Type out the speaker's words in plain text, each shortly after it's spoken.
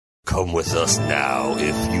Come with us now,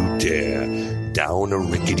 if you dare, down a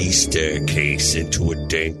rickety staircase into a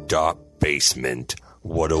dank, dark basement.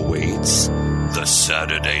 What awaits? The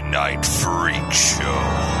Saturday Night Freak Show.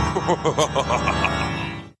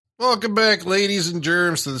 Welcome back, ladies and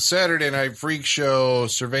germs, to the Saturday Night Freak Show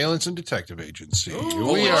Surveillance and Detective Agency.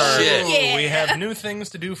 We have new things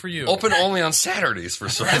to do for you. Open only on Saturdays for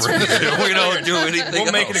some reason. We don't do anything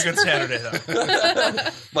We'll make it a else. good Saturday, though.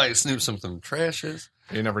 Might snoop some trashes.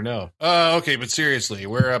 You never know. Okay, but seriously,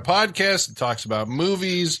 we're a podcast that talks about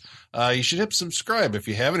movies. You should hit subscribe if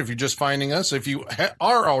you haven't, if you're just finding us. If you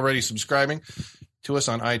are already subscribing to us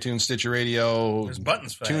on iTunes, Stitcher Radio, There's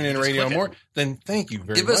buttons for that. TuneIn Just Radio, click it. more, then thank you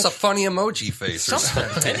very Give much. us a funny emoji face or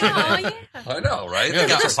something. yeah. I know, right? Yeah, They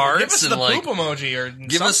got Give hearts us and the like poop emoji or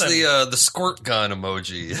give us something. the squirt gun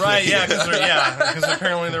emoji. Right, yeah, because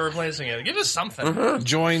apparently they're replacing it. Give us something.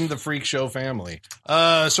 Join the Freak Show family.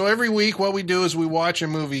 So every week what we do is we watch a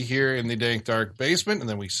movie here in the dank, dark basement, and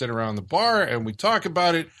then we sit around the bar and we talk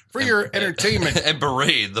about it for your entertainment. And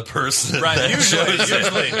berate the person. Right, that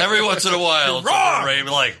usually. Every once in a while, it's wrong. a berate,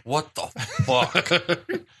 like, what the fuck?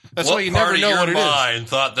 That's what why you part never of know your what it is. mind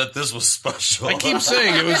thought that this was special? I keep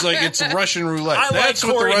saying it was like it's Russian roulette. I like That's what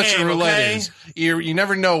the Corey Russian Haim, roulette okay? is. You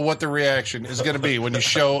never know what the reaction is going to be when you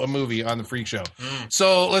show a movie on the Freak Show.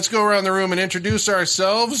 So let's go around the room and introduce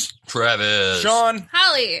ourselves. Travis. Sean.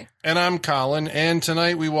 Holly. And I'm Colin. And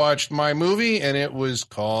tonight we watched my movie, and it was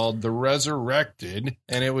called The Resurrected.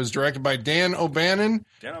 And it was directed by Dan O'Bannon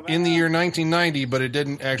in the year 1990, but it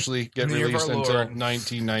didn't actually get In the year of released our until Lord.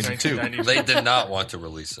 1992. 1990. They did not want to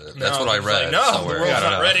release it. That's No, what I it's read. like, no, somewhere. the world's I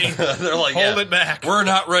don't not know. ready. They're like, Hold yeah, it back. We're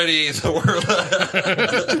not ready.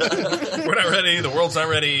 We're not ready. The world's not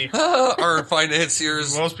ready. Our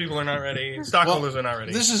financiers. Most people are not ready. Stockholders are not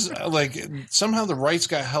ready. This is like somehow the rights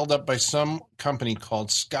got held up by some company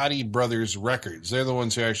called Scotty Brothers Records. They're the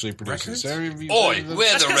ones who actually produce this. Have you- Oi, the-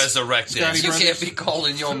 we're the resurrected. Scotty You Brothers. can't be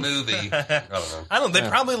calling your movie. I don't know. I don't know. They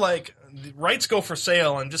probably like the rights go for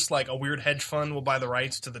sale, and just like a weird hedge fund will buy the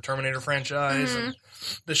rights to the Terminator franchise, and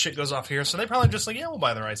this shit goes off here. So they probably just like, yeah, we'll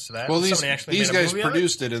buy the rights to that. Well, And these somebody actually guys made a movie of it.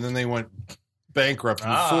 produced it, and then they went bankrupt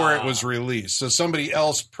before it was released. So somebody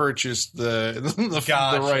else purchased the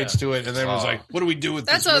Gotcha. rights to it, and then was like, "What do we do with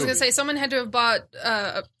That's this?" what I was movie? going to say. Someone had to have bought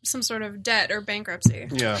some sort of debt or bankruptcy.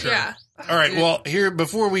 Yeah. Yeah. All right. Well, here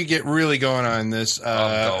before we get really going on this,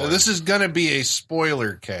 going. this is going to be a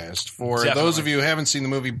spoiler cast for Definitely. those of you who haven't seen the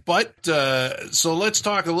movie. But so let's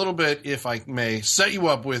talk a little bit, if I may, set you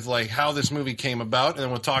up with like how this movie came about, and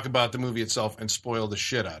then we'll talk about the movie itself and spoil the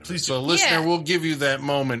shit out of it. Please So, do. listener, Yeah. we'll give you that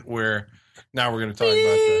moment where now we're going to talk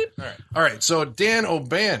about that. All right. So Dan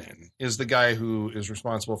O'Bannon is the guy who is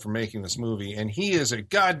responsible for making this movie, and he is a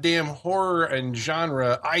goddamn horror and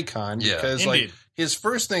genre icon Yeah. because Indeed. like his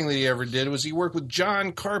first thing that he ever did was he worked with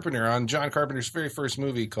John Carpenter on John Carpenter's very first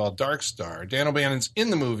movie called Dark Star. Dan O'Bannon's in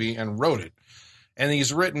the movie and wrote it. And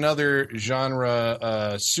he's written other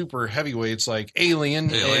genre super heavyweights like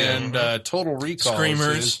Alien. And Total Recall.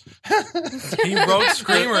 Screamers. He wrote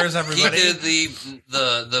Screamers, He everybody. did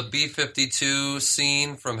the B-52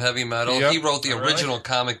 scene from Heavy Metal. Yep. He wrote the Oh, really? original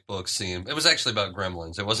comic book scene. It was actually about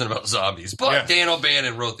gremlins. It wasn't about zombies. But Yeah. Dan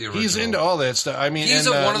O'Bannon wrote the original. He's into all that stuff. I mean, He's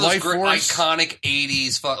and, one of those Life great, Force. iconic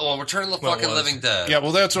 80s... Return of the Well, fucking was. Living Dead. Yeah,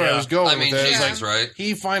 well, that's where I Yeah. was going I mean, with that. It's Jesus, like, right?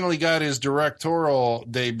 he finally got his directorial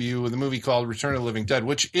debut with a movie called Return of the Living Dead,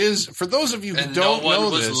 which is, for those of you who And no don't one know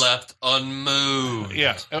was this, left unmoved.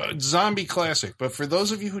 yeah, zombie classic. But for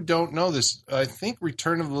those of you who don't know this, I think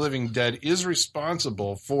Return of the Living Dead is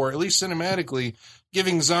responsible for, at least cinematically,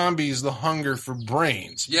 giving zombies the hunger for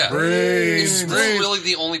brains. Yeah. brains. It's still brains. really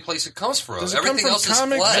the only place it comes from. Does it Everything come else from is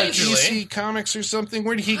comics, like flesh. Actually. DC Comics or something?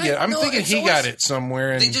 Where did he I get it? I'm know, thinking it's he always- got it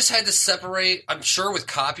somewhere. And They just had to separate. I'm sure with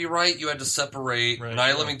copyright, you had to separate Right.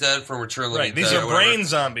 Night of the Living Dead from Return of the Living Right, these Dead. are or whatever. brain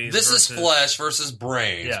zombies. This is versus- flesh versus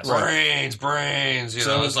brains. Yes. Brains. You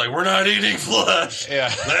So- know, it's like we're not eating flesh. yeah.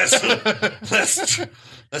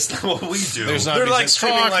 That's not what we do. There's They're zombies like that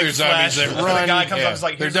screaming talk. like There's zombies Flash, that and the run. guy comes up and is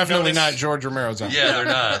like, they're "Here's a definitely notice." not George Romero zombies. yeah, they're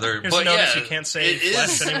not. They're, Here's but a notice yeah, you can't say it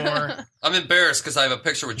flesh is- anymore. I'm embarrassed because I have a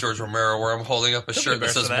picture with George Romero where I'm holding up a Don't be shirt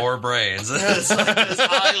that embarrassed says for that. "More Brains." It's like, 'cause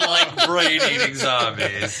I like brain-eating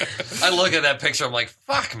zombies. I look at that picture, I'm like,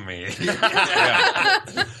 "Fuck me."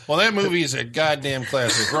 Well, that movie is a goddamn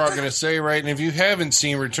classic. We're all going to say, right? And if you haven't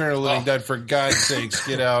seen Return of the Living Dead, for God's sakes,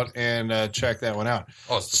 get out and check that one out.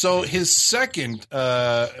 Oh, it's- So his second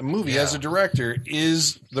movie as a director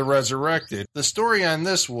is The Resurrected. The story on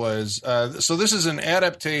this was, so this is an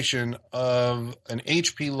adaptation of an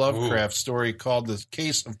H.P. Lovecraft Lovecraft story called The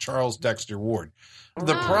Case of Charles Dexter Ward.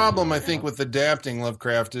 The problem, I think, with adapting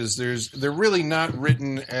Lovecraft is they're really not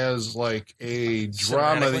written as like a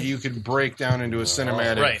drama that you could break down into a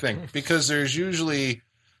cinematic thing, because there's usually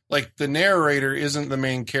like the narrator isn't the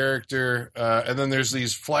main character, and then there's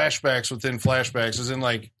these flashbacks within flashbacks, as in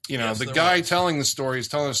like, you know, the guy telling the story is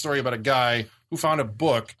telling a story about a guy who found a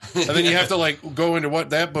book, and then you have to like go into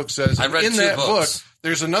what that book says. I read in two that books. book,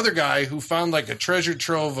 there's another guy who found like a treasure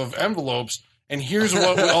trove of envelopes. And here's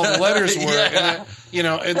what all the letters were. And, you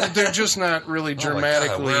know, and they're just not really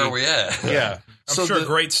dramatically. Oh my God, where are we at? Yeah. I'm sure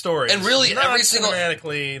great stories. And really, not every single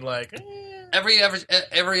cinematically like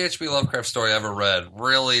every H.P. Lovecraft story I ever read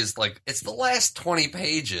really is like, it's the last 20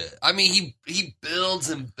 pages. I mean, he builds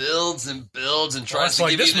and builds and builds and tries to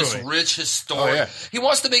like give you this this movie. rich historic. Oh, yeah. He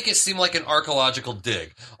wants to make it seem like an archaeological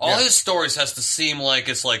dig. All his stories has to seem like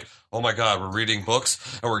it's like, oh my God, we're reading books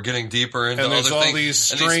and we're getting deeper into And other there's all things.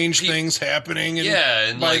 these And strange things happening. And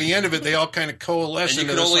and by like, the end of it, they all kind of coalesce. and you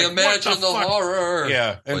into can this, only like, what imagine the fuck? horror. Yeah.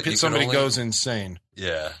 And But you can somebody only- goes insane.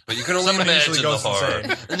 Yeah, but you can only Somebody imagine usually the goes horror.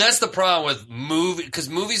 insane. And that's the problem with because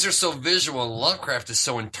movies are so visual and Lovecraft is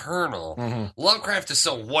so internal. Mm-hmm. Lovecraft is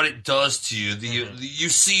so what it does to you. You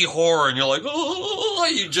see horror and you're like, oh,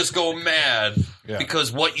 you just go mad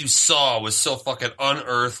because what you saw was so fucking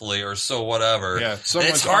unearthly or so whatever. Yeah, And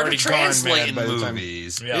someone's it's hard to already gone translate mad in by the time-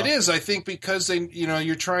 movies. Yeah. It is, I think, because they, you know,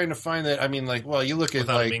 you're trying to find that. I mean, like, well, you look at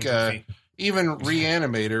Without being goofy. even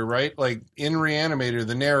Reanimator, right? Like in Reanimator,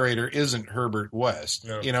 the narrator isn't Herbert West,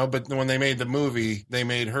 No. you know. But when they made the movie, they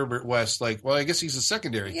made Herbert West like, well, I guess he's a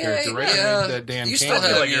secondary character, right? Yeah. They made, Dan You Campbell. still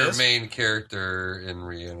have like it your is. main character in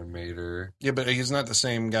Reanimator, Yeah, but he's not the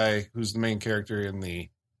same guy who's the main character in the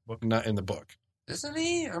book. Not in the book. isn't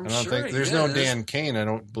he? I'm I don't sure think he there's no is. Dan Kane. I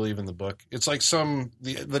don't believe in the book. It's like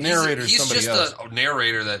the narrator is He's somebody just else. a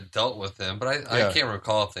narrator that dealt with him, but I Yeah. can't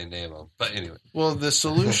recall if they name him. But anyway, Well, the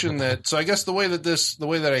solution so I guess the way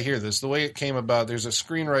that I hear this, the way it came about, there's a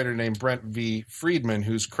screenwriter named Brent V. Friedman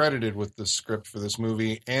who's credited with the script for this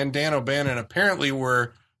movie, and Dan O'Bannon apparently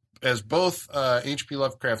were, as both H.P.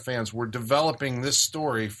 Lovecraft fans, were developing this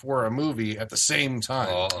story for a movie at the same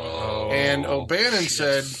time. And O'Bannon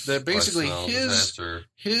said that basically his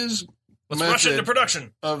Let's rush into method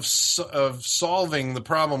production. of solving the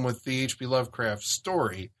problem with the H.P. Lovecraft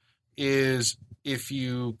story is if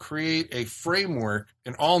you create a framework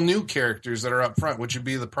and all new characters that are up front, which would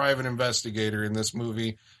be the private investigator in this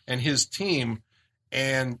movie and his team,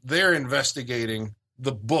 and they're investigating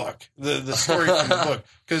the book, the story from the book,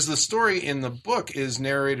 because the story in the book is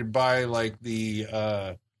narrated by like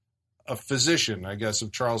a physician, I guess,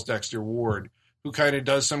 of Charles Dexter Ward, who kind of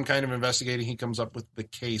does some kind of investigating. He comes up with the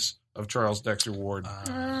case of Charles Dexter Ward.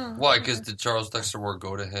 Why? Because did Charles Dexter Ward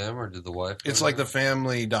go to him, or did the wife? It's like the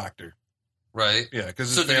family doctor. right. Yeah, because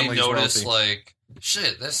So his did he family's notice wealthy. like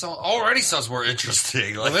shit? That already sounds more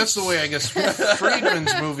interesting. Like, Well, that's the way I guess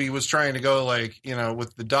Friedman's movie was trying to go, like, you know,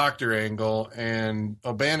 with the doctor angle, and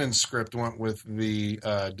O'Bannon's script went with the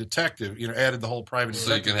detective, you know, added the whole private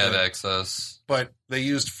so you detective can have thing. access. But they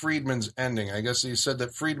used Friedman's ending. I guess he said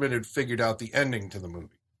that Friedman had figured out the ending to the movie.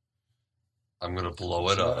 I'm gonna blow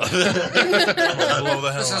it up. Blow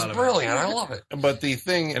the hell This is out of it. brilliant. I love it. But the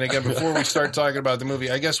thing, and again, before we start talking about the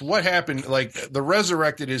movie, I guess what happened, like, The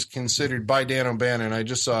Resurrected is considered by Dan O'Bannon. I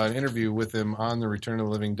just saw an interview with him on the Return of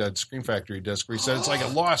the Living Dead Screen Factory disc where he said it's like a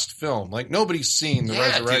lost film. Like, nobody's seen The Yeah,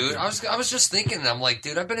 Resurrected. dude. I was just thinking. I'm like,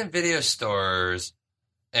 dude, I've been in video stores,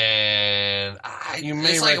 and You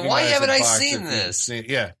may it's like, why recognize haven't the I box seen if you've this? seen-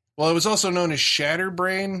 yeah. Well, it was also known as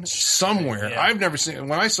Shatterbrain somewhere. Yeah. I've never seen it.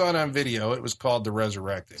 When I saw it on video, it was called The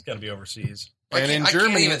Resurrected. It's got to be overseas. And in I can't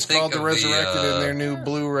Germany, even it's think called The of Resurrected in their the, new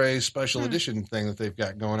Blu-ray special edition thing that they've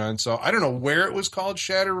got going on. So I don't know where it was called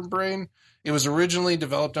Shatterbrain. It was originally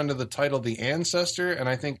developed under the title The Ancestor, and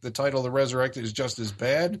I think the title The Resurrected is just as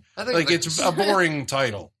bad. I think Like, it's a boring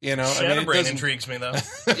title, you know? I mean, it Shatterbrain doesn't- intrigues me though.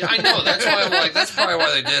 Yeah, I know. That's why I'm like, that's probably why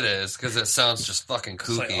they did it. Is because it sounds just fucking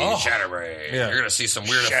kooky. like, oh. Shatterbrain. Yeah. You're gonna see some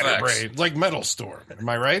weird effects. Shatterbrain. Like Metal Storm. Am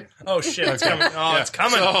I right? Oh shit! It's coming! Oh, Yeah. it's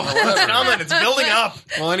coming! So- It's coming! It's building up.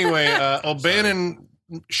 Well, anyway, O'Bannon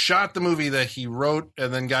shot the movie that he wrote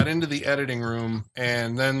and then got into the editing room,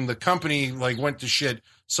 and then the company like went to shit.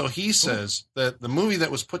 So he says that the movie that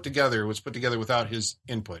was put together without his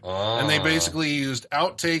input. Oh. And they basically used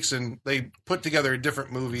outtakes, and they put together a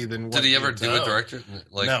different movie than what Did he ever do did. a director?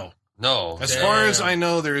 Like, No. No. As far as I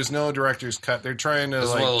know, there is no director's cut. They're trying to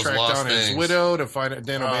track down his widow to find out.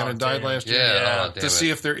 Dan O'Bannon died last year. Yeah. To see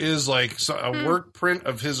if there is a work print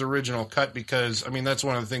of his original cut, because I mean that's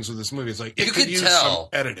one of the things with this movie. It's like it could use some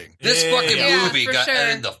editing. This fucking movie got sure.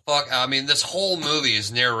 edited the fuck. I mean, this whole movie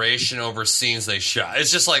is narration over scenes they shot.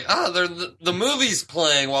 It's just like the movie's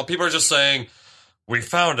playing while people are just saying, "We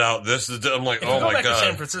found out this." I'm like, oh my god! God. To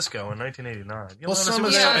San Francisco in 1989. Well, some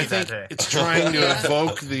of that I think it's trying to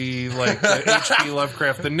evoke the H.P.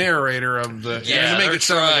 Lovecraft, the narrator of the, to make it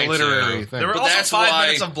sound like a literary thing. There were also 5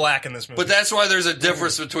 minutes of black in this movie. But that's why there's a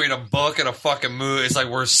difference between a book and a fucking movie. It's like,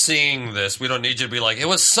 we're seeing this. We don't need you to be like, it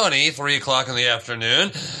was sunny, 3:00 in the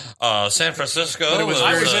afternoon, San Francisco. But it was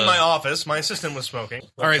I was in my office. My assistant was smoking.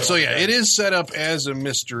 All right, so it is set up as a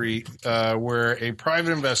mystery where a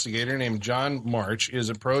private investigator named John March is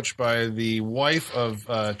approached by the wife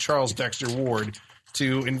of Charles Dexter Ward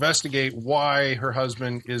to investigate why her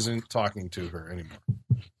husband isn't talking to her anymore.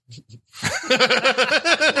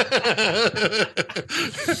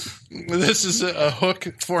 This is a hook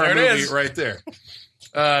for a movie right there.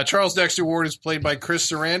 Charles Dexter Ward is played by Chris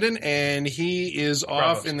Sarandon, and he is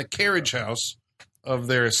off in the carriage house of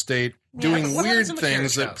their estate doing weird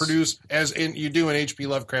things that produce, as you do in H.P.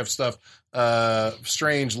 Lovecraft stuff,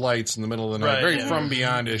 strange lights in the middle of the night. Very From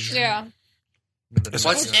Beyond-ish. Yeah.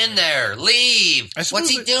 What's in there? Leave. What's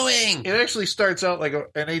he doing? It actually starts out like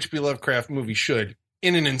an H.P. Lovecraft movie should,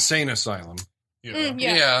 in an insane asylum.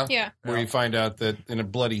 Yeah. Where you find out that in a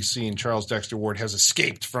bloody scene, Charles Dexter Ward has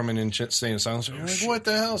escaped from an insane asylum. So you're like, what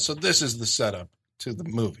the hell? So this is the setup to the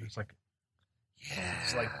movie. It's like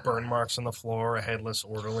burn marks on the floor, a headless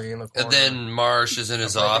orderly in the corner. And then Marsh is in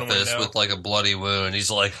his office with like a bloody wound. He's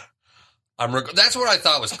like, that's what I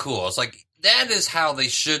thought was cool. It's like, that is how they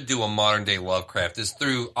should do a modern day Lovecraft, is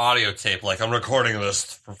through audio tape. Like, I'm recording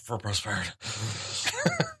this for prosperity.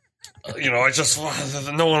 I just,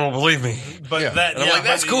 no one will believe me. But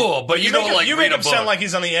that's cool. But you made him sound like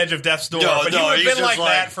he's on the edge of death's door. But you've been like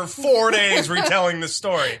that for 4 days retelling this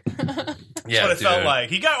story. That's what it felt like.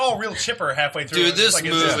 He got all real chipper halfway through. Dude, this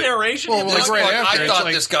movie. Is this narration? I thought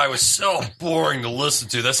this guy was so boring to listen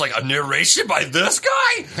to. That's like a narration by this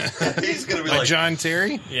guy? He's going to be like John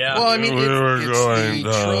Terry? Yeah. Well, I mean, it's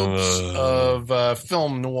the tropes of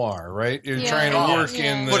film noir, right? You're trying to work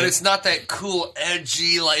in the... But it's not that cool,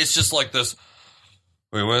 edgy, it's just like this.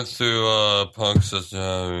 We went through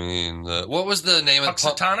Punxsutawney. What was the name of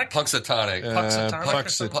Punxsutawney? Punxsutawney.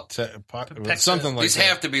 Something like These that.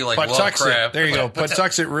 have to be like Pawtuxet. Lovecraft. There you go.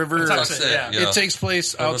 Pawtuxet River. Pawtuxet, It takes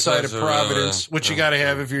place outside of Providence, which you got to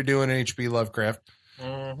have if you're doing H.P. Lovecraft.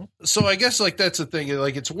 Mm-hmm. So I guess that's the thing.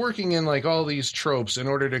 Like, it's working in all these tropes in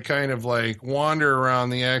order to kind of wander around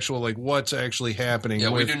the actual what's actually happening. Yeah,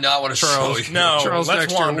 we do not want to Charles, show you. No, Charles let's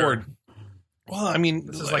Dexter wander. Ward. Well, I mean,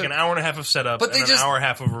 this is like an hour and a half of setup, and an hour and a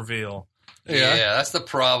half of reveal. Yeah, that's the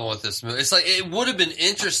problem with this movie. It's like, it would have been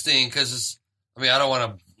interesting because I don't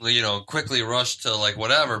want to quickly rush to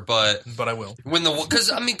whatever, but I will.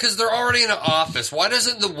 Because they're already in an office. Why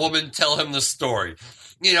doesn't the woman tell him the story?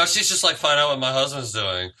 She's just like, find out what my husband's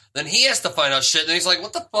doing. Then he has to find out shit. And he's like,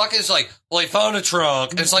 what the fuck? It's like, well, he found a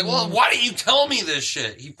trunk. And it's like, well, why didn't you tell me this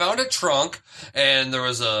shit? He found a trunk, and there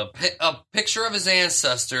was a picture of his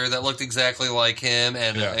ancestor that looked exactly like him,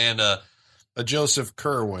 and a Joseph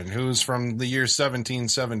Kerwin, who's from the year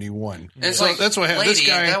 1771. And so that's what happened. This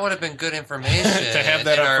guy, that would have been good information to have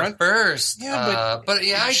that up front first. Yeah, but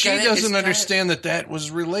she doesn't understand that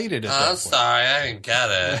was related. At that I'm point. sorry, I didn't get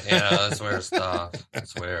it. That's weird stuff.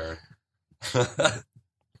 It's weird.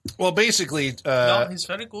 Well, basically, no, he's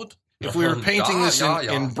very good. If we were painting this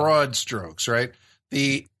in broad strokes, right?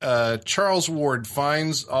 The Charles Ward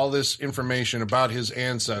finds all this information about his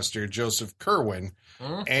ancestor, Joseph Kerwin,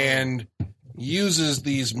 and uses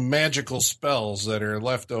these magical spells that are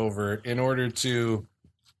left over in order to...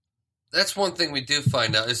 That's one thing we do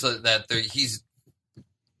find out, is that he's...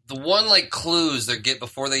 The one, clues they get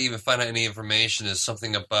before they even find out any information is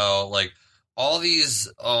something about, all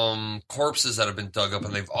these corpses that have been dug up,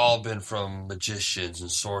 and they've all been from magicians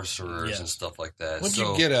and sorcerers and stuff like that. What did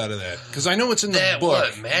you get out of that? Because I know it's in the book.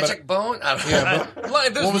 What, magic bone? I don't know.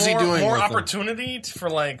 What was he doing? More opportunity for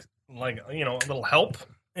a little help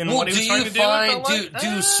in what he was trying to do.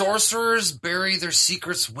 Do sorcerers bury their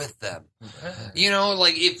secrets with them?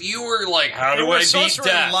 If you were how do I beat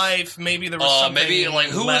death? Life, maybe there was something. Maybe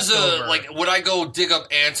who was would I go dig up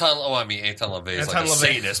Anton? Oh, Anton LaVey is a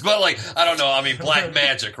sadist, but I don't know. Black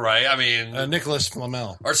magic, right? Nicholas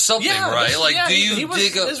Flamel or something, right? Do you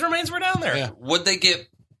dig up? His remains were down there. Yeah. Would they get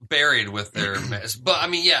buried with their mess. But I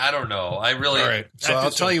mean, yeah, I don't know. I really. All right, so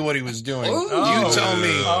I'll tell you what he was doing. Ooh. You tell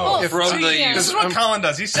me. Oh, from the. yeah. This is what Colin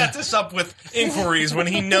does. He set this up with inquiries when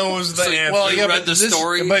he knows the answer. Well, you read but the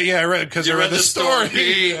story? But yeah, I read because I read the story.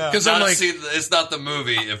 Because I'm like, it's not the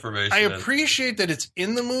movie information. I appreciate that it's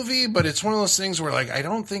in the movie, but it's one of those things where, like, I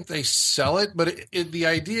don't think they sell it. But the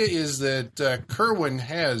idea is that Kerwin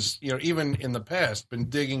has, even in the past, been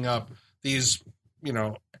digging up these,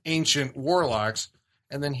 ancient warlocks,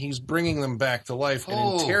 and then he's bringing them back to life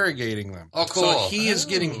and interrogating them. Oh, cool. So he is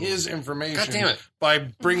getting his information God damn it. by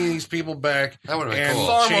bringing these people back That would've been and cool.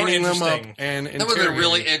 Far more chaining them up interesting. and That would have been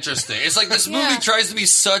really interrogating. interesting. It's like this Yeah. movie tries to be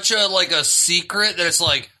such a secret that it's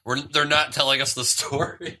like they're not telling us the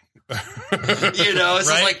story. It's just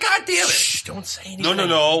Right? like, God damn it. Shh, don't say anything.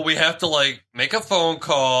 No. We have to make a phone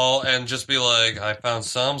call and just be like, I found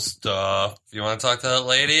some stuff. You want to talk to that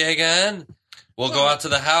lady again? We'll go out to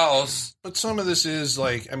the house. But some of this is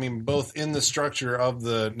both in the structure of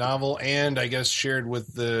the novel and I guess shared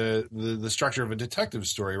with the structure of a detective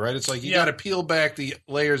story, right? It's like you got to peel back the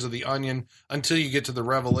layers of the onion until you get to the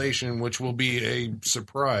revelation, which will be a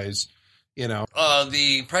surprise,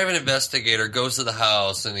 The private investigator goes to the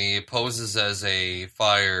house and he poses as a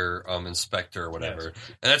fire inspector or whatever. Yes.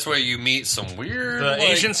 And that's where you meet some weird The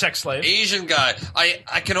Asian sex slave. Asian guy.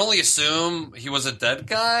 I can only assume he was a dead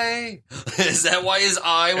guy. Is that why his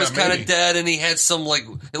eye was kind maybe. of dead and he had some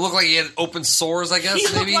it looked like he had open sores, I guess, He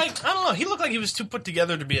looked maybe? like, I don't know, he looked like he was too put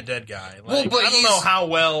together to be a dead guy. Well, but I don't know how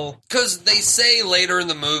well. Because they say later in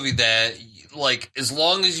the movie that, as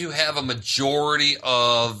long as you have a majority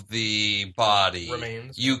of the body,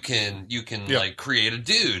 Remains. you can create a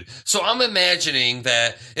dude. So I'm imagining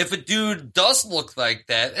that if a dude does look like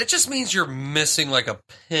that, it just means you're missing a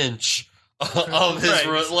pinch of his,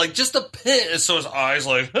 Right. just a pinch. So his eyes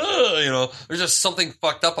there's just something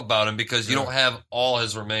fucked up about him because you don't have all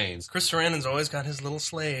his remains. Chris Sarandon's always got his little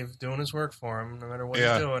slave doing his work for him, no matter what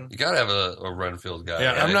Yeah. he's doing. You gotta have a Renfield guy.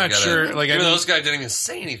 Yeah, right? I'm not You gotta- sure, Even though this guy didn't even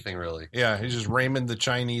say anything really. Yeah, he's just Raymond the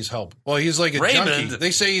Chinese help. Well, he's like a Raymond? junkie. They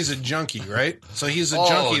say he's a junkie, right? So he's a Oh,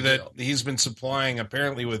 junkie yeah. that he's been supplying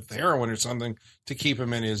apparently with heroin or something to keep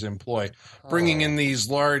him in his employ, bringing in these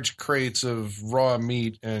large crates of raw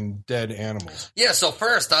meat and dead animals. Yeah, so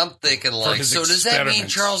first I'm thinking his so does that mean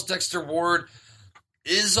experiments. Charles Dexter Ward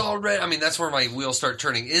is already, that's where my wheels start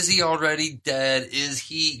turning. Is he already dead? Is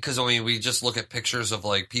he, because we just look at pictures of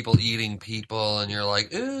people eating people and you're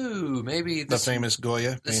like, ooh, maybe The this, famous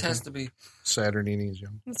Goya this painting, has to be, Saturnini's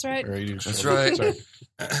young. That's right. That's right. Sorry.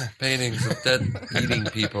 paintings of dead eating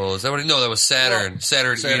people. Is that what he, no, that was Saturn.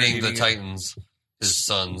 Saturn eating the eating- Titans, his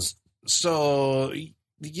sons. So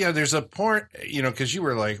yeah, there's a point, because you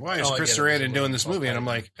were like, why is Oh, I Chris get it. Sarandon doing this movie? And I'm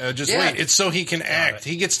like, just Yeah. wait. It's so he can act.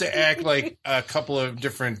 He gets to act like a couple of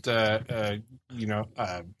different, Well,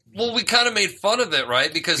 we kind of made fun of it,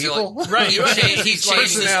 right? Because people. Right, he right. changes his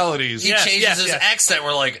Personalities. He Yes, changes yes, his yes. accent.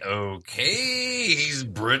 We're like, okay, he's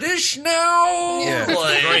British now. Yeah.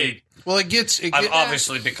 Like, Great. Well, it gets. I've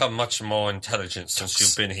obviously become much more intelligent since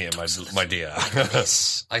you've been here, my dear. I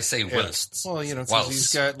say whilst. Well, 'cause Whilst.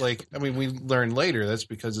 he's got we learn later that's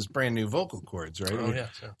because it's brand new vocal cords, right? Oh, yeah.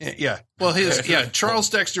 So. Yeah. Well, Charles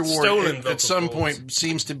Dexter Ward Stolen at vocal some cords. point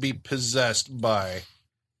seems to be possessed by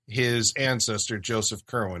his ancestor Joseph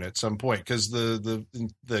Kerwin at some point because the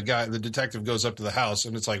detective goes up to the house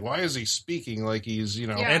and it's like, why is he speaking like he's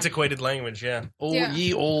Yeah. Antiquated language, yeah.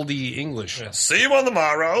 ye olde English? Yeah. See you on the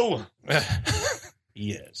morrow.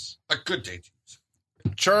 Yes. A good day.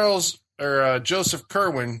 Joseph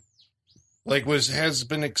Kerwin has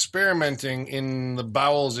been experimenting in the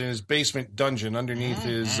bowels in his basement dungeon underneath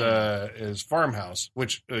his farmhouse,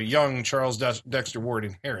 which young Charles Dexter Ward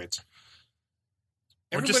inherits.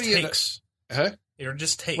 Or just Everybody takes. Huh? Or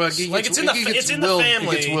just takes. Well, it's in the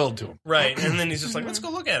family. It gets willed to him. Right. And then he's just like, let's go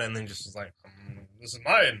look at it. And then just is like, this is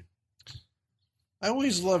mine. I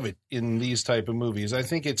always love it in these type of movies. I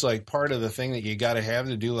think it's part of the thing that you got to have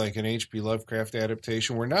to do an H.P. Lovecraft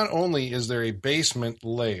adaptation where not only is there a basement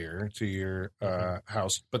layer to your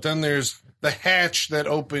house, but then there's the hatch that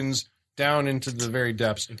opens down into the very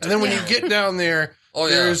depths. And then when you get down there,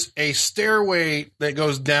 there's a stairway that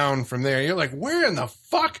goes down from there. You're like, where in the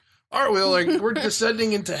fuck are we? We're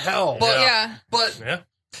descending into hell. But Yeah. Yeah.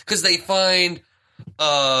 because they find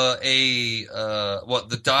the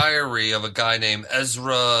diary of a guy named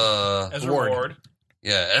Ezra Ward. Ward.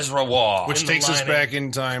 Yeah, Ezra Waugh. Which In the takes us lining. back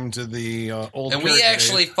in time to the old. And we Puritan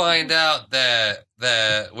actually days. find out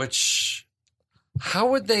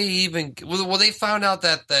how would they even? Well, they found out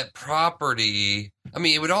that property I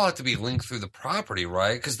mean, it would all have to be linked through the property,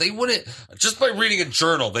 right? Because they wouldn't, just by reading a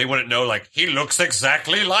journal, they wouldn't know, like, he looks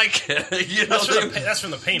exactly like it. You know, That's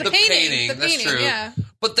from the painting. The painting, that's true. Yeah.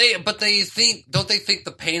 But they think, don't they think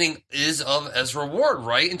the painting is of Ezra Ward,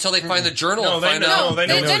 right? Until they find the journal No, and they find know. out. They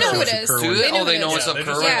know who it it's is. Kerwin. Do they? Oh, they know who it it's is. of They're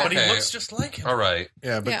just Kerwin. like, but he Okay. looks just like him. All right.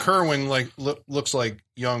 Yeah, but Yeah. Kerwin looks like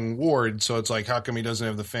young Ward, so it's like, how come he doesn't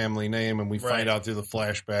have the family name? And we Right. find out through the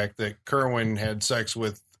flashback that Kerwin had sex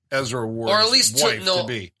with Ezra Ward's Or at least wife no- to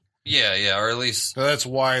be. Yeah, or at least. So that's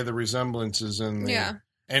why the resemblance is in there. Yeah.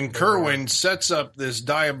 And Kerwin sets up this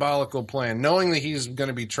diabolical plan. Knowing that he's going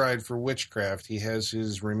to be tried for witchcraft, he has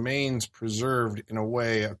his remains preserved in a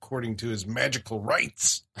way according to his magical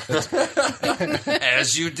rites.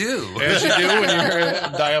 As you do. As you do when you're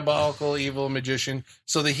a diabolical, evil magician,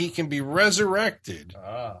 so that he can be resurrected.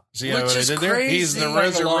 See how Which I is did there? He's crazy. the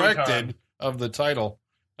Like a long resurrected con. of the title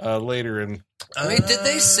later in. I mean, did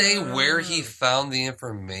they say where he found the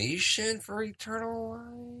information for Eternal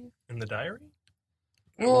Life? in the diary?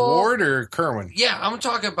 Ward or Kerwin? Yeah, I'm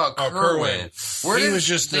talking about Oh, Kerwin. Where He did was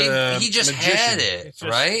just a he just magician. had it, It's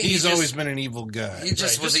just- right? He's He just- always been an evil guy. He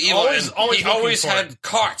just Right, was just evil. always- and always he looking always for had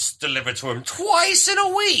carts delivered to him twice in a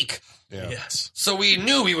week. Yeah. Yes. So we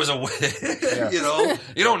knew he was a witch. Yeah. You know,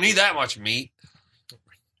 you don't need that much meat.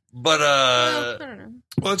 But Well, I don't know.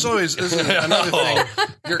 Well, it's always this is another thing.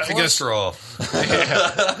 your I guess- cholesterol.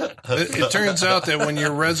 It turns out that when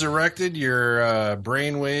you're resurrected, your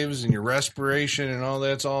brain waves and your respiration and all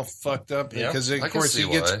that's all fucked up Yeah. because, of I can course, see he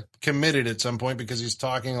gets why. committed at some point because he's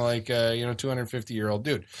talking like 250-year-old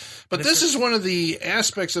dude. But this is one of the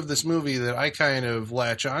aspects of this movie that I kind of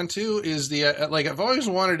latch onto is the like I've always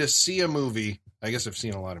wanted to see a movie. I guess I've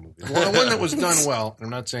seen a lot of movies. One that was done well. And I'm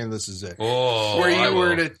not saying this is it. Oh, Where I you were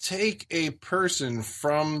will. to take a person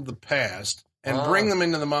from the past and Ah. bring them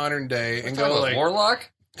into the modern day and Talking go about like, Warlock?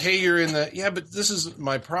 hey, you're in the but this is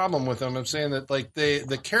my problem with them. I'm saying that like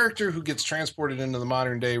the character who gets transported into the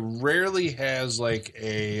modern day rarely has like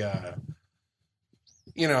a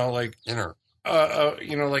Inner.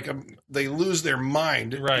 they lose their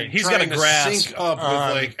mind. Right. He's trying got a grasp sync up on-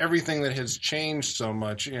 with like everything that has changed so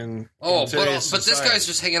much in Oh, today's but this society. guy's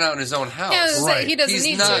just hanging out in his own house. Yeah, I was gonna say, Right. he doesn't He's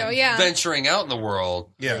need not to. Yeah. venturing out in the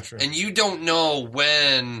world. yeah. And you don't know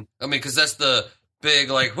when, I mean, because that's the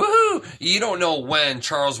big, like, woohoo! You don't know when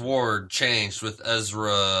Charles Ward changed with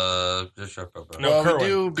Ezra. No, Well, Kerwin. we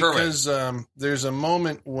do Kerwin. because there's a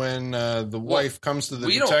moment when the wife comes to the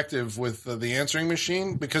we don't- detective with the answering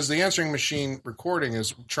machine because the answering machine recording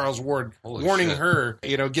is Charles Ward Holy warning shit. her,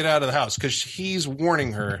 get out of the house because he's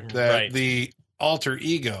warning her that Right. the alter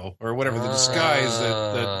ego or whatever the disguise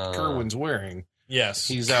Ah. that Kerwin's wearing, Yes.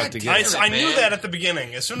 he's out to damn get it, her. I knew man. that at the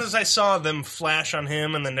beginning. As soon as I saw them flash on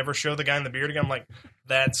him and then never show the guy in the beard again, I'm like,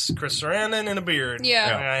 that's Chris Sarandon in a beard.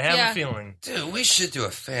 Yeah. And I have Yeah. a feeling. Dude, we should do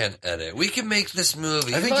a fan edit. We can make this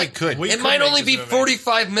movie. I think you could. We It could might make only this be movie.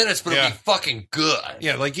 45 minutes, but Yeah. it'll be fucking good.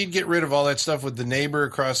 Yeah, like you'd get rid of all that stuff with the neighbor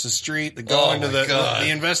across the street, the go Oh into my God. the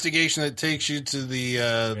investigation that takes you to the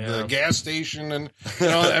Yeah. gas station, and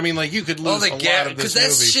I mean, like you could lose Oh, a lot of because this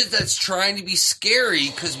that's movie. shit that's trying to be scary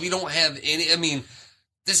because we don't have any. I mean,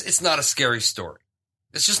 it's not a scary story.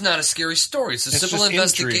 It's just not a scary story. It's a It's simple just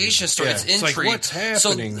investigation intrigue. story. Yeah. It's It's like, intrigue. what's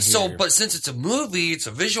happening So, here? but since it's a movie, it's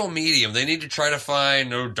a visual medium. They need to try to find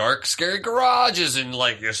no dark, scary garages and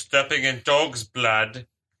like you're stepping in dog's blood.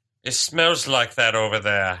 It smells like that over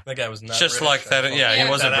there. That guy was not Just British. like that. Yeah, Yeah, he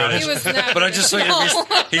wasn't that out. British. He was not But I just British. figured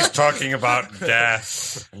No. he's talking about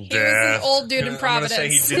death. He was an old dude in I'm gonna Providence. say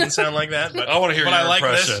he didn't sound like that, but I want to hear but your I like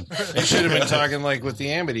impression. this. They should have been talking like with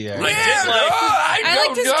the Amity Act. I did like- I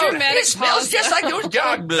liked his dramatic It smells pause. just like those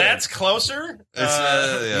dog blood. That's closer.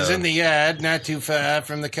 He's in the yard, not too far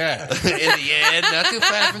from the car. in the end, not too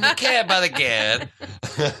far from the cab by the gad.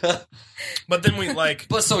 But then we like.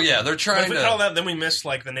 But so yeah, they're But trying if we cut all to. that, then we missed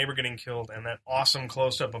like the neighbor getting killed and that awesome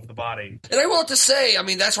close up of the body. And I will have to say, I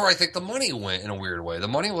mean, that's where I think the money went in a weird way. The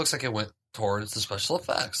money looks like it went towards the special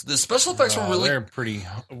effects. The special effects were really. They're pretty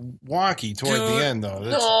wonky toward Dude, the end, though.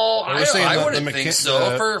 That's, No, I was saying I the wouldn't mecha- think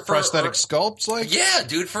so. the For prosthetic sculpts, like yeah,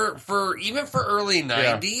 dude. For even for early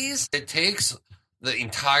 '90s, it takes the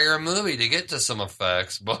entire movie to get to some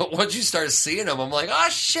effects. But once you start seeing them, I'm like, oh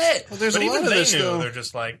shit. Well, there's But a lot even of they this knew. though. They're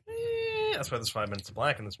just like, that's why there's 5 minutes of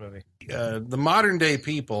black in this movie. The modern day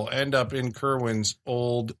people end up in Kerwin's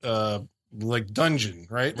old like dungeon,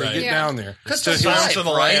 right? They Right. get Yeah. down there. Because So the his- Silence wife, of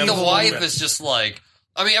the right? Lambs The a little wife bit. is just like,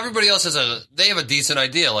 I mean, everybody else they have a decent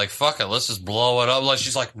idea. Like, fuck it, let's just blow it up. Like,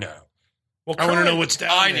 she's like, no. Well, I want to know Kerwin- what's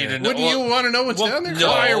down I there. need to know- Wouldn't you want to know what's well, down there? no.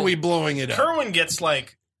 Why are we blowing it up? Kerwin gets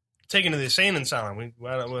like taken to the insane asylum.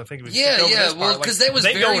 I think we Yeah, skipped over yeah. this Well, part. because Like, that was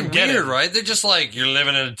they go very and get weird, it. right? They're just like, you're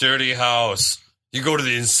living in a dirty house. You go to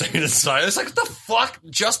the insane asylum. It's like, what the fuck?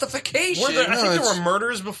 Justification. I think there it's- were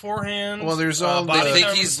murders beforehand. Well, there's all bodies the- I think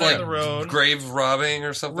on he's the side like of the road. grave robbing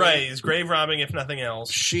or something. Right, he's grave robbing, if nothing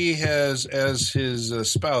else. She has, as his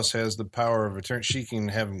spouse, has the power of attorney. She can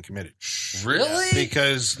have him committed Really?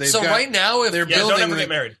 because they've So got, right now, if they're Yeah, don't building ever the, get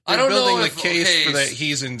married. I they're don't know building if- the case okay, for that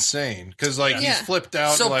he's insane because like Yeah. he's flipped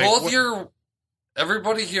out. so like, both what- your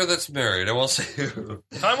everybody here that's married, I won't say who.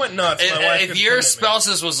 If I went nuts, my wife If could your commit me.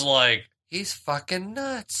 spouses was like, he's fucking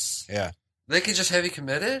nuts, yeah. they could just have you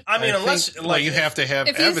committed. I mean, I unless think, well, you have to have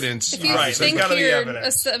If you evidence. if you Right, there's think gotta be you're a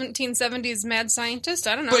evidence. 1770s mad scientist,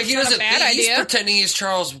 I don't know. But it's he not doesn't. a bad He's idea. pretending he's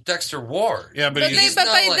Charles Dexter Ward. Yeah, but But, he's but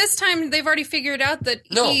not by like- this time, they've already figured out that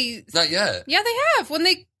No, he. not yet. Yeah, they have when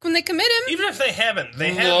they commit him. Even if they haven't, they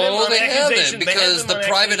have him No, on they accusation. haven't they have because him the on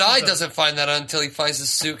private eye accusations of- doesn't find that out until he finds his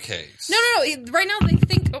suitcase. No. Right now they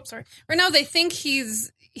think. Oh, sorry. Right now they think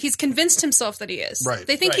he's convinced himself that he is. Right.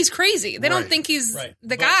 They think Right. he's crazy. They don't Right. think he's Right.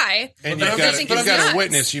 the But- guy. and But you've I'm got, just- you've but I'm got nuts. a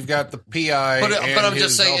witness. You've got the PI. But and I'm just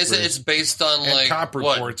his saying, it's helpers, based on and like cop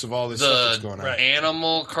what, reports of all this stuff that's going on. Right.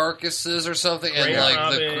 animal carcasses or something, and Grave like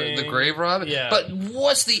robbing. the grave robbing. Yeah. But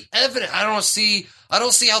what's the evidence? I don't see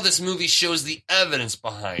how this movie shows the evidence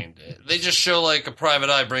behind it. They just show like a private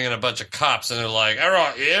eye bringing a bunch of cops, and they're like, "I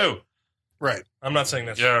want you. Right. I'm not saying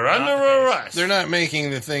that's You're not under the case. arrest." They're not making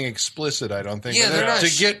the thing explicit. I don't think. Yeah, But they're not.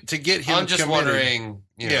 to get him. I'm just committed. wondering.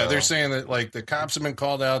 You Yeah, know. they're saying that like the cops have been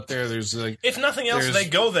called out there. There's like If nothing else, There's- they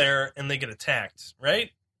go there and they get attacked, right?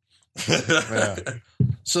 yeah.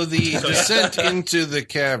 So the descent into the We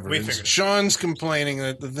caverns. figured it. Sean's complaining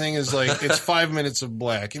that the thing is like it's 5 minutes of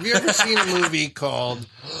black. Have you ever seen a movie called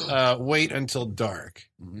Wait Until Dark?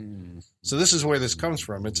 So this is where this comes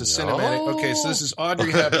from. It's a cinematic. Okay, so this is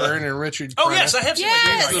Audrey Hepburn and Richard. Oh Crenna. yes, I have seen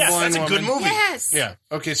Yes! that. The Yes, blind that's a good woman. movie. Yes. Yeah.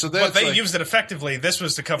 Okay, so But that's they like, used it effectively. This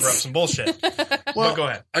was to cover up some bullshit. well, But go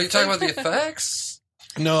ahead. Are you talking about the effects?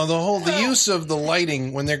 no, the use of the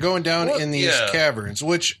lighting when they're going down Well, in these yeah. caverns,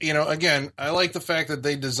 which, you know, again, I like the fact that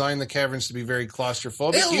they designed the caverns to be very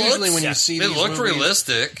claustrophobic. It Usually looks- when yeah, you see It these looked movies,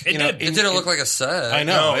 realistic. It you know, did. It didn't look like a set. I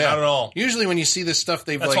know, No, yeah. not at all. Usually when you see this stuff,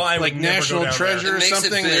 they've That's why I like would never National go down Treasure there. or It makes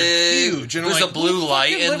something. it They're big. huge. And There's like, a blue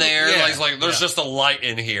light in there. Yeah. Like there's Yeah. just a light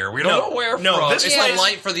in here. We don't No, know where no, from. this It's place- a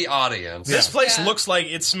light for the audience. This place Yeah. looks like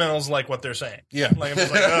it smells like what they're saying. Yeah. Like I'm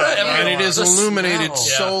just like, ugh, And I it don't is The want illuminated smell.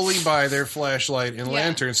 Yeah. solely by their flashlight and Yeah.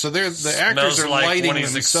 lantern. So they're the actors Smells are like lighting when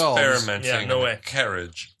he's themselves, experimenting Yeah, no in way. a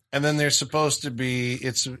carriage. and then they're supposed to be.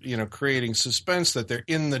 It's creating suspense that they're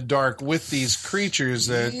in the dark with these creatures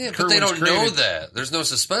that. Yeah, but they Kerwin's don't know created. that. There's no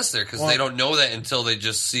suspense there because Well- they don't know that until they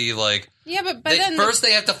just see like. Yeah, but by then First,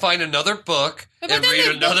 they have to find another book But by and then read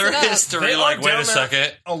they've built another it up. history. They Like, are wait down a there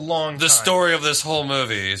second. a long The time. story of this whole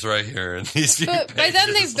movie is right here in these few But by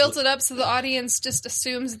then pages. they've built it up so the audience just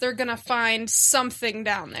assumes they're gonna find something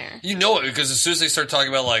down there. You know it because as soon as they start talking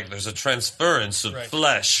about like there's a transference of Right.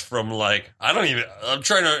 flesh from like I'm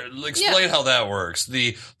trying to explain how that works.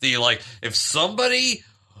 The like if somebody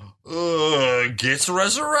gets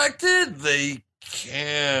resurrected, they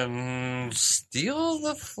can steal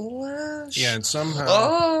the flesh. Yeah, and somehow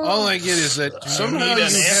Oh. all I get is that somehow need you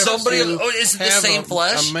an have somebody. to Is it the have same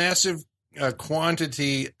flesh? a massive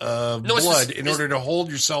quantity of No, it's blood the- in it's- order to hold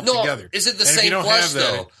yourself No, together. is it the And if you same don't flesh have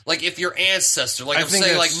that, though? Like if your ancestor, like I I'm think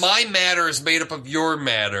saying, like that's- my matter is made up of your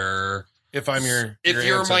matter. If I'm your If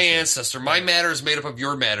you're my ancestor, my matter is made up of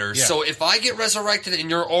your matter. Yeah. So if I get resurrected and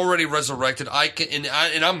you're already resurrected, I can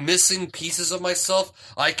and I'm missing pieces of myself.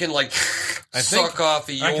 I can like I think- suck off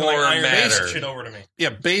your I can like iron this matter. shit over to me.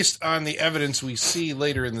 yeah, based on the evidence we see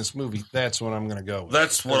later in this movie, that's what I'm going to go with.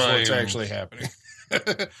 That's what what's I'm- actually happening.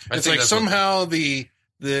 think It's like that's somehow the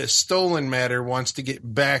stolen matter wants to get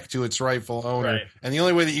back to its rightful owner, Right. and the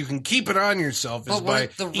only way that you can keep it on yourself is But by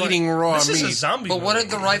what the right- eating raw This is a meat zombie. But what movie.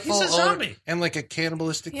 did the rightful He's a owner- zombie. and like a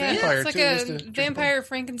cannibalistic Yeah, vampire it's like too. a just to- vampire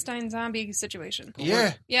Frankenstein zombie situation.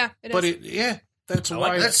 Yeah, Yeah, it is. but that's I why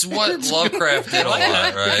like That's what Lovecraft did a lot,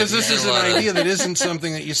 that. right? because this He is did an a lot of- idea that isn't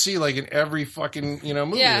something that you see like in every fucking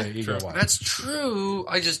movie Yeah. that you go watch. That's true.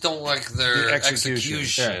 I just don't like their The execution,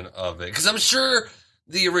 execution, of it because I'm sure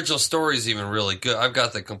the original story is even really good. I've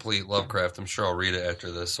got the complete Lovecraft. I'm sure I'll read it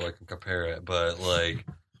after this so I can compare it. But like,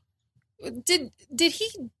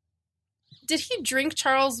 Did he drink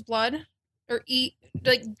Charles' blood or eat?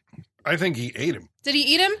 Like, I think he ate him. did he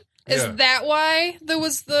eat him? Is Yeah. that why there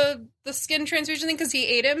was the skin transfusion thing? Because he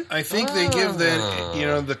ate him? I think they give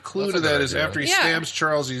that, the clue That's to a that good is idea. after he Yeah. stabs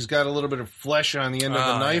Charles, he's got a little bit of flesh on the end of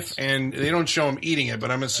the knife, yes. and they don't show him eating it,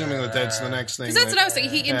 but I'm assuming that's the next thing. Because that's that what I was saying.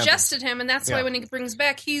 He happens. ingested him, and that's why Yeah. when he brings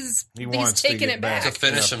back, he's wants to taking get it back. back. To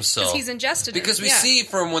finish Yeah. himself. Because he's ingested Because it. we Yeah. see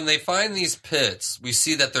from when they find these pits, we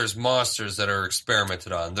see that there's monsters that are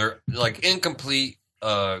experimented on. They're like incomplete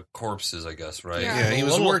corpses, I guess, right? Yeah. Yeah, he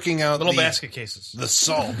was Little- working out Little the, basket cases. the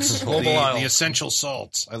salts, the Global aisle. essential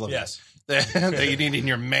salts. I love Yes. that. That you need in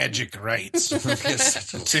your magic rites to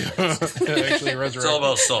actually resurrect. It's all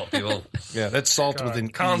about salt, people. Yeah, that's salt with an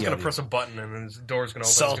Colin's E going on to it. press a button and then the door's going to open.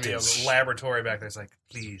 It's going to be a laboratory back there. It's like,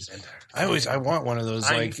 please enter. I want one of those.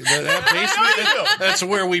 I- Like that basement. That's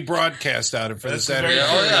where we broadcast out of for the That's Saturday. very-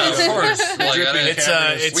 Oh yeah, of course. Like, Dripping It's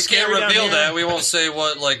cavernous. it's we scary can't down reveal here. that. We won't say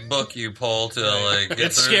what like book you pull to like. Get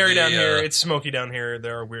It's through scary the, down here. It's smoky down here.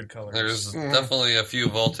 There are weird colors. There's definitely a few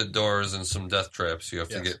vaulted doors and some death traps you have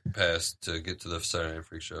to Yes. get past to get to the Saturday Night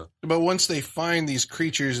Freak Show. But once they find these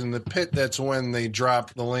creatures in the pit, that's when they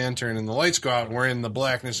drop the lantern and the lights go out, and we're in the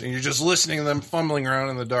blackness, and you're just listening to them fumbling around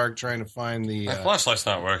in the dark trying to find My flashlight's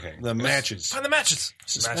not working. the matches. Find the matches.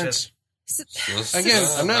 Suspense. Matches. Again,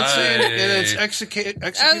 I'm not saying it's executed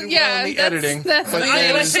well in the editing, that's but what I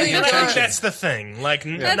that is think the intention. that's the thing. Like,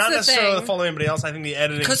 That's not the necessarily thing. the fault of anybody else. I think the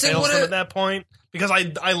editing 'Cause it fails them would've- at that point because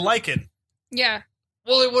I like it. Yeah.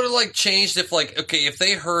 Well, it would have like changed if like if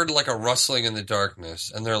they heard like a rustling in the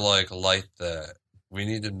darkness and they're like light that. We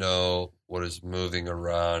need to know what is moving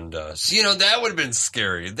around us. That would have been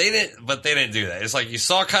scary. They didn't do that. It's like you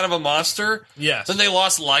saw kind of a monster, Yes. then they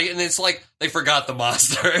lost light, and it's like they forgot the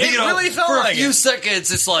monster. It really felt for like a few it. seconds.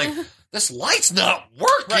 It's like this light's not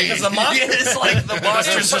working. Right, 'cause the monster- it's like the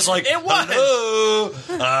monster's just like, It was. hello,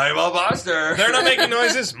 I'm a monster. They're not making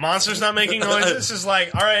noises. Monster's not making noises. It's just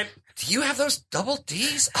like, all right, Do you have those double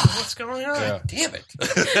D's? what's going on? Yeah. Damn it. I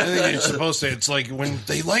think you're supposed to. It's like when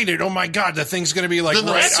they light it. Oh my god, the thing's going to be like Then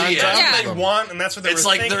they'll right see on it. top Yeah. of They them. want, and that's what they It's were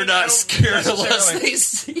like thinking. they're I not don't scared unless necessarily- they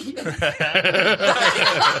see it.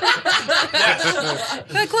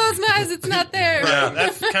 If I close my eyes, it's not there. Yeah,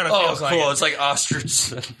 that kind of Oh, feels like cool. it. It's like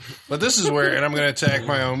ostrich. But this is where, and I'm going to attack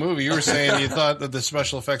my own movie. You were saying you thought that the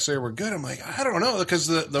special effects there were good. I'm like, I don't know, because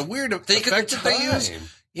the weird Think of effects the that they use. time.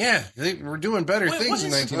 Yeah, they were doing better Wait, things what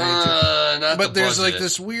in is- 1992. Not But the there's like budget.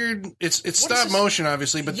 this weird. It's is stop this? motion,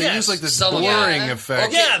 obviously, but they Yes, use like this some of it. blurring Yeah.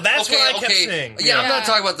 effect. Yeah, that's what I kept saying. Yeah, I'm not Yeah.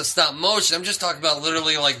 talking about the stop motion. I'm just talking about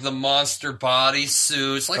literally like the monster body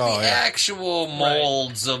suits, like Oh, the yeah. actual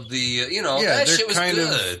molds of the, Yeah, that they're shit was kind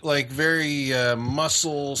good. of like very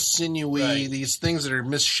muscle, sinewy. Right. These things that are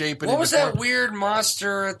misshapen. What into was that form. weird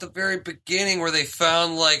monster at the very beginning where they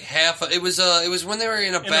found like half? It was when they were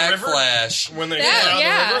in a In the river? backflash. When they That- got out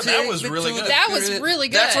yeah. of the river, that was really good. That was really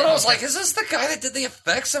good. That's what I was like. Is this the guy that did the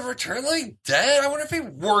effects of Return of the Living Dead? I wonder if he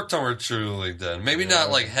worked on Return of the Living Dead. Maybe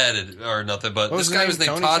not like headed or nothing, but What this was guy his was named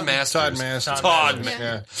Tony Todd something? Masters. Todd Masters. Todd Masters.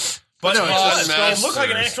 Yeah. But No, it, it's it looked like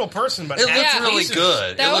an Masters. actual person, but It looked Yeah. really pieces.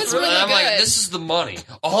 good. That It looked was really I'm like, good. this is the money.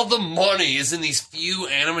 All the money is in these few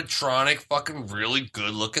animatronic, fucking really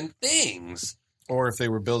good looking things. Or if they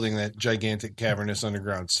were building that gigantic cavernous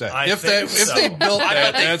underground set. I If think so. they built I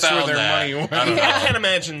that, bet they that's where found their that. money went. I don't know. I can't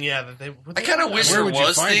imagine, that they. I kind of wish Where there would you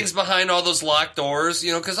was find things it? behind all those locked doors,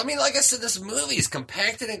 because I mean, like I said, this movie is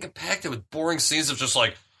compacted with boring scenes of just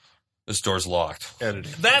like, this door's locked.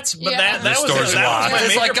 Editing. That Yeah. was This door's that locked. was my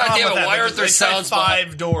It's like, major problem goddamn it, with that. why aren't there They tried sounds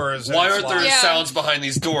 5 doors? and Why it's aren't there locked. Yeah. sounds behind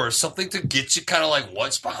these doors? Something to get you kind of like,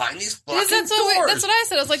 what's behind these Because fucking doors? that's what I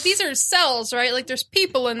said. I was like, these are cells, right? Like, there's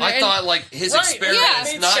people in there. I thought like his Right, experiment yeah. is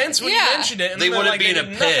It made not. sense when Yeah. you mentioned it. And They then, wouldn't like, be they in a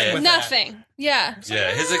did pit. with that. nothing. Yeah.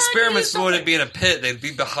 Yeah, his "Ah, experiments I can do wouldn't be in a pit. They'd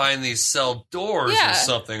be behind these cell doors Yeah. or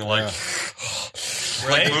something like.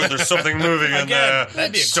 Right? Like, there's something moving in Again, there.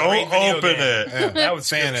 that'd be a Don't great video open game. it. Yeah. That would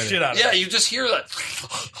scare Fan the edit. shit out of Yeah, me. you just hear that.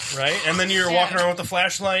 Right? And then you're walking around with the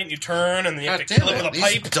flashlight, and you turn, and then you have to kill it with a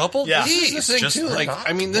pipe. Double Yeah. This is the thing just too. were Like, not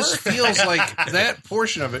I mean, this working. feels like that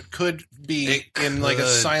portion of it could be It in like a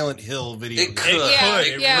could. Silent Hill video. It game. could. Yeah,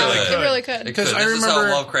 It yeah, really it could. really could. Because I This is remember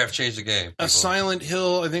how Lovecraft changed the game. a people. Silent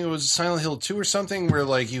Hill, I think it was Silent Hill 2 or something, where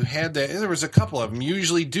like you had that, and there was a couple of them. You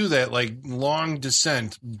usually do that, like long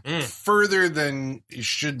descent further than it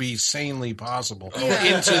should be sanely possible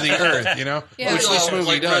into the earth, Yeah. which this movie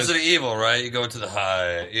like does. Resident Evil, right? You go into the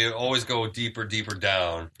high. You always go deeper, deeper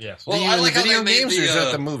down. Yes. Well, Do you I in like the how video they made games, the, or is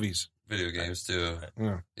that the movies? video games too.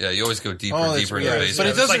 Yeah. Yeah, you always go deeper, Oh, that's deeper in weird. the But basement.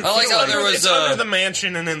 it doesn't I like feel how like there was it's under the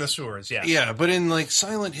mansion and in the sewers. Yeah. Yeah, but in like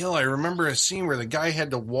Silent Hill, I remember a scene where the guy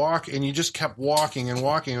had to walk, and you just kept walking and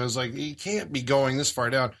walking. It was like, you can't be going this far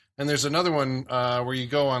down. And there's another one where you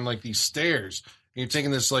go on like these stairs, You're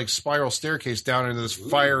taking this like spiral staircase down into this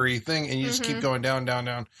fiery thing, and you just keep going down, down,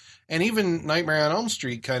 down. And even Nightmare on Elm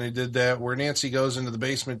Street kind of did that, where Nancy goes into the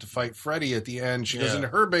basement to fight Freddy at the end. She goes into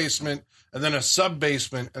her basement, and then a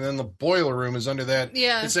sub-basement, and then the boiler room is under that.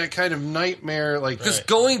 Yeah. It's that kind of nightmare, like... Because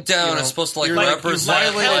going down is supposed to like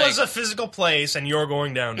represent... Hell is a physical place, and you're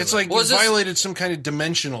going down to It's it. like you violated some kind of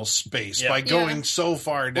dimensional space by going so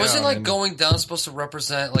far down. Wasn't like going down supposed to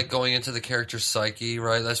represent like going into the character's psyche,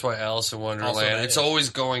 right? That's why Alice in Wonderland, it's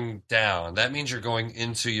always going down. That means you're going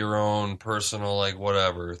into your own personal, like,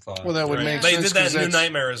 whatever thought. Well, that would make They sense. did that in New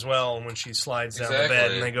Nightmare as well, when she slides down the Exactly.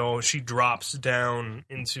 bed, and they go, she drops down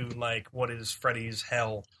into, like, what is Freddy's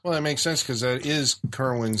hell. Well, that makes sense because that is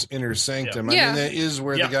Kerwin's inner sanctum. Yeah. I mean, that is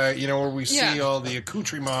where the guy, you know, where we see Yeah. all the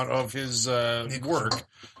accoutrement of his work.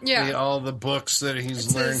 Yeah. All the books that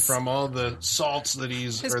he's learned from, all the salts that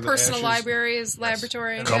he's... His or the personal ashes. library, his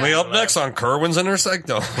laboratory. Coming up next on Kerwin's Inner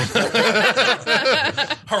Sanctum.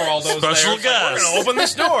 Geraldo's Special there. guest. We're going to open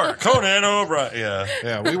this door. Conan O'Brien. Yeah.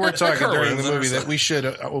 Yeah, we were talking during the Kerwin's movie Inner that we should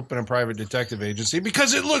open a private detective agency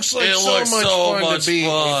because it looks like It so looks much so fun much to be.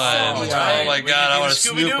 fun. Oh my God, I want to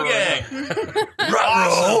snoop Scooby-Doo around. gang.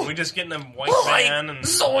 Awesome. We just getting them white van and...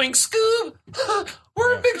 Zoink Scoob.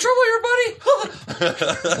 We're in big trouble here,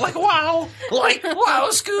 buddy. Like, wow. Like, wow,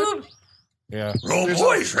 Scoob. Yeah. Oh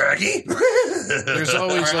boy, Shaggy. There's All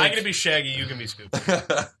always right, I'm like going to be Shaggy, you can be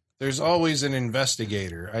Scooby. there's always an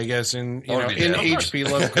investigator, I guess, in I wanna be in Dan. H.P.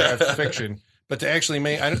 Lovecraft fiction. But to actually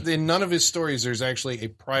make in none of his stories, there's actually a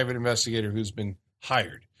private investigator who's been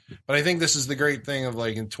hired. But I think this is the great thing of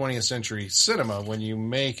like in 20th century cinema when you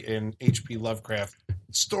make an H.P. Lovecraft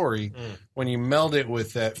story, when you meld it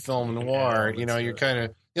with that film noir, you know, you're kind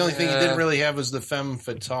of the only thing you didn't really have was the femme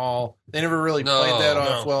fatale. They never really played that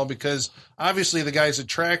off well because obviously the guy's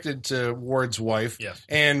attracted to Ward's wife,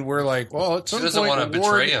 and we're like, well, at some She doesn't point, want to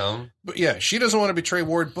betray him. But yeah, she doesn't want to betray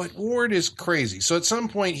Ward, but Ward is crazy. So at some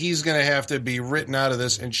point, he's going to have to be written out of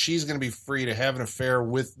this, and she's going to be free to have an affair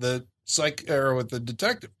with the with the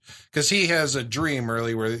detective because he has a dream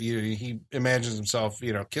early where he imagines himself,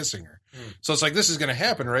 kissing her. So it's like this is going to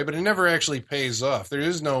happen, right? But it never actually pays off. There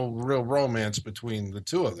is no real romance between the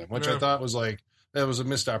two of them, which I thought was like that was a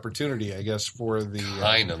missed opportunity, I guess, for the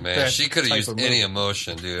Kind of, man. She could have used any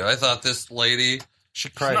emotion, dude. I thought this lady. She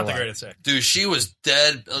cried Not a the lot. greatest actor. Dude, she was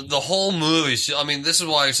dead. The whole movie. This is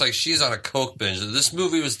why it's like she's on a coke binge. This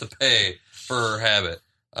movie was to pay for her habit.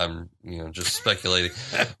 I'm, just speculating,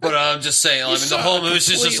 but I'm just saying. The whole movie,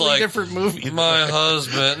 she's just like different movie. My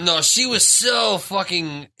husband. No, she was so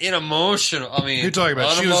fucking unemotional. You're talking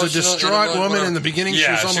about she was a distraught woman in the beginning.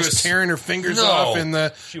 Yeah, she was almost tearing her fingers off in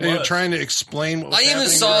the trying to explain what was happening. I even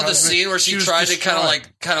to saw her the husband. scene where she was tried to distraught.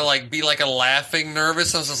 kind of like be like a laughing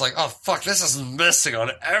nervous. I was just like, oh fuck, this is missing on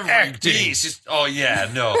every beat. She's, oh yeah,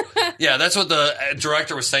 no, yeah, that's what the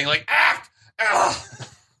director was saying. Like act.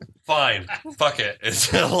 Fine, fuck it.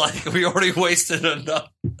 It's like we already wasted enough.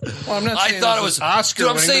 Well, I'm not I saying thought this it was is Oscar. Dude,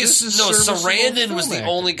 I'm winning, saying but this is no. serviceable Sarandon was the film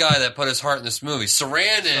only guy that put his heart in this movie.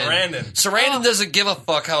 Sarandon doesn't give a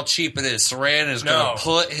fuck how cheap it is. Sarandon is going to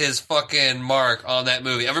put his fucking mark on that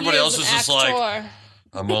movie. Everybody else was just like,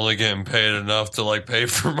 I'm only getting paid enough to like pay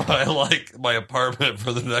for my apartment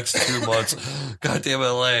for the next 2 months. Goddamn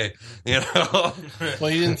LA, Well,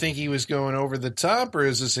 you didn't think he was going over the top, or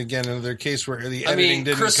is this again another case where the editing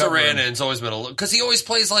didn't Chris cover him? Sarandon's always been because he always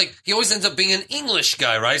plays he always ends up being an English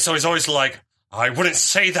guy, right? So he's always like, I wouldn't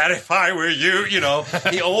say that if I were you,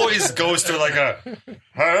 He always goes to like a.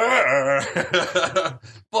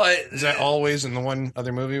 But is that always in the one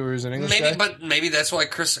other movie where he was an English guy? But maybe that's why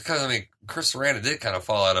Chris Sarandon did kind of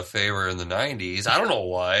fall out of favor in the 90s. I don't know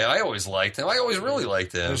why. I always liked him. I always really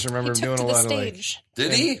liked him. I just remember him doing a lot of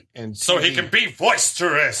Did he? And so he can be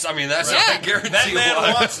boisterous. I mean, that's I guarantee that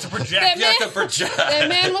man wants to project. You have to project. That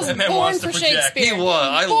man was born for Shakespeare. He was.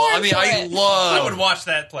 I I would watch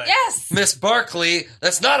that play. Yes. Miss Barkley,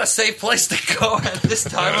 that's not a safe place to go at this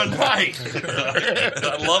time of night.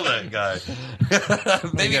 I love that guy.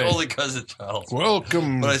 Maybe only because of Charles.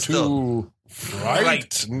 Welcome But I to still-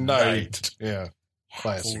 Fright Night. Yeah.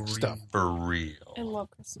 Classic stuff. For real. I love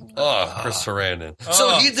Chris Sarandon. Oh, Chris Sarandon. So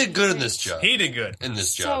he did good in this job. He did good. In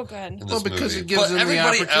this So job. good. In this Well, because movie. it gives But him the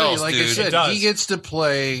everybody opportunity. else, Like dude, I said, does. he gets to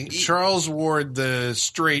play Charles Ward, the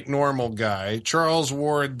straight normal guy. Charles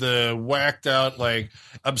Ward, the whacked out,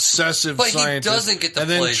 obsessive But scientist. he doesn't get to and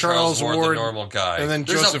then play Charles Ward, the normal guy. And then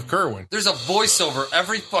There's Joseph Kerwin. There's a voiceover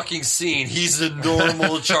every fucking scene. He's the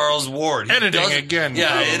normal Charles Ward. He Editing doesn't- again,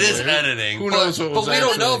 Yeah, probably. it is editing. Who knows what was But we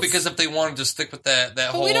don't know actually- because if they wanted to stick with that that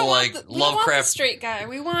But whole we don't like want we don't want the Lovecraft. straight guy.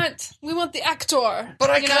 We want the actor. But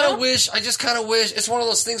I you kind know? of wish. I just kind of wish it's one of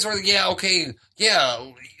those things where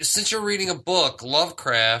since you're reading a book,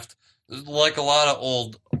 Lovecraft, like a lot of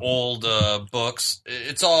old books,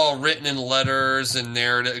 it's all written in letters and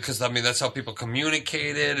narrative, because I mean that's how people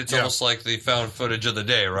communicated. It's almost like the found footage of the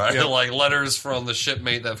day, right? Yeah. Like letters from the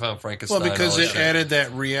shipmate that found Frankenstein. Well, because all it that shit. added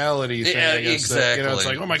that reality thing. Yeah, I guess, exactly. that, it's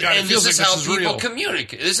like, oh my god, and it feels this like is this how is people real.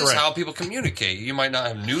 communicate. This is Right. how people communicate. You might not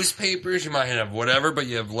have newspapers, you might have whatever, but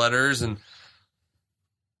you have letters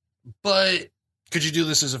But Could you do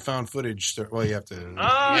this as a found footage story? Well, you have to. Some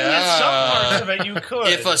parts of it you could.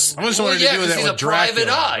 if a I just wanted to do 'cause that he's with a private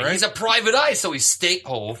Dracula, eye. right? He's a private eye, so he's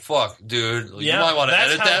Oh fuck, dude! You Yeah, might want to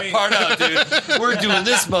that's edit how that we- part out, dude. We're doing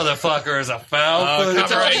this motherfucker as a found footage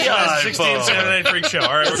copyright of the eye, 16 folks. Saturday Night Freak Show.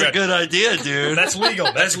 All right, That's we're a good. good idea, dude. That's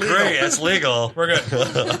legal. That's legal. great. That's legal. We're good.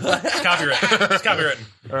 It's copyrighted. It's copywritten.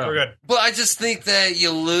 We're good. But I just think that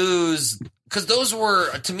you lose, because those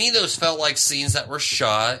were, to me, those felt like scenes that were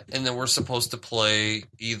shot and then were supposed to play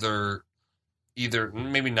either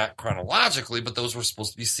maybe not chronologically, but those were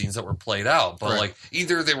supposed to be scenes that were played out. But Right. like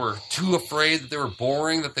either they were too afraid that they were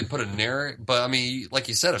boring that they put a narrative. But I mean, like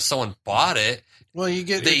you said, if someone bought it, Well, you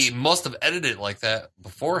get they must have edited it like that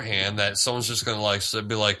beforehand, that someone's just going to like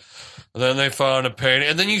be like, then they found a painting,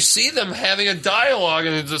 and then you see them having a dialogue,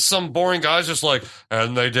 and it's just some boring guy's just like,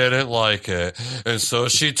 and they didn't like it, and so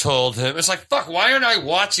she told him. It's like, fuck, why aren't I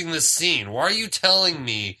watching this scene? Why are you telling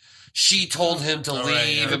me she told him to All right,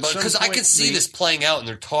 leave? at some Because I point, can see this playing out, and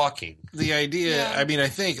they're talking. the idea. Yeah. I mean, I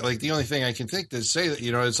think like the only thing I can think to say that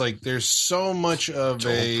it's like there's so much of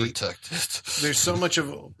Don't protect it. there's so much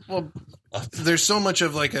of there's so much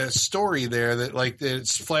of like a story there that like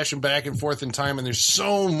it's flashing back and forth in time, and there's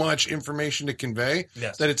so much information to convey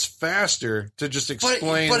Yes. that it's faster to just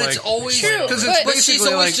explain. But like, it's always True, because but- it's But she's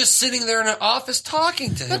basically always like just sitting there in an office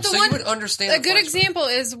talking to him, But the so one- you would understand. A the good flashback. example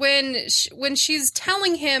is when she's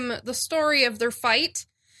telling him the story of their fight,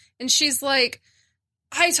 and she's like,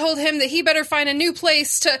 I told him that he better find a new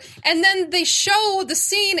place to, and then they show the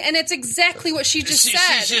scene, and it's exactly what she just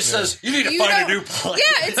said. She just says, "You need to You find a don't- new place."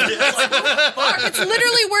 Yeah, it's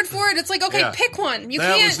literally word for word. It's like, okay, Yeah. pick one. You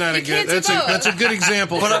that can't. was not a you good. can't do That's both. that's a good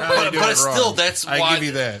example. But, for how they do but it it's wrong. still, that's I why give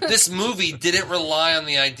you that. this movie didn't rely on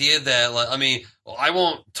the idea that, like, I mean, I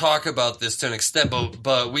won't talk about this to an extent,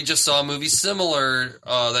 but we just saw a movie similar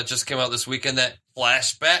that just came out this weekend that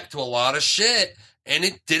flashed back to a lot of shit, and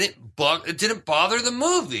it didn't bother the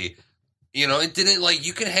movie. You know, it didn't, like,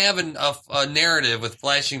 you can have a narrative with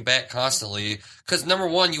flashing back constantly, because number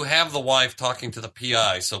one, you have the wife talking to the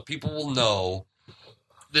PI, so people will know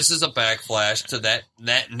this is a backflash to that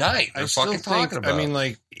night they're I still fucking think. talking about. I mean,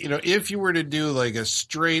 like if you were to do like a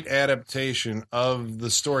straight adaptation of the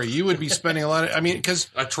story, you would be spending a lot of. I mean, because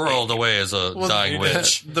I twirled away as a dying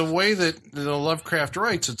witch. The way that Lovecraft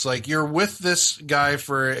writes, it's like you're with this guy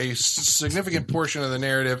for a significant portion of the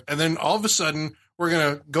narrative, and then all of a sudden we're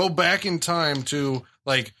gonna go back in time to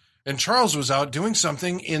like, and Charles was out doing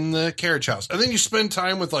something in the carriage house, and then you spend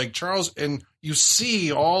time with like Charles, and you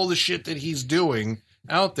see all the shit that he's doing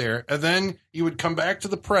out there, and then you would come back to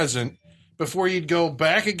the present before you'd go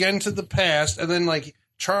back again to the past, and then like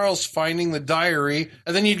Charles finding the diary,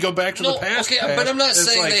 and then you'd go back to the past. Okay, but I'm not It's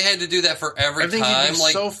saying like, they had to do that for every I think time. you'd be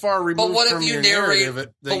Like, so far removed but what from if you your narrate? narrative that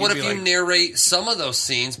But what you'd if be you like, narrate some of those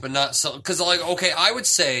scenes, but not some? Because like, okay, I would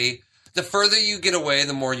say the further you get away,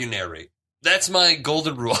 the more you narrate. That's my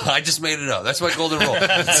golden rule. I just made it up. That's my golden rule.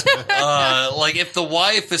 Like if the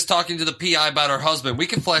wife is talking to the PI about her husband, we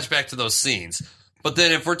can flash back to those scenes. But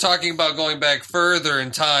then if we're talking about going back further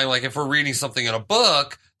in time, like if we're reading something in a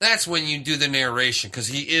book, that's when you do the narration because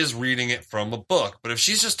he is reading it from a book. But if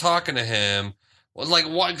she's just talking to him, well, like,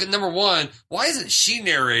 why, number one, why isn't she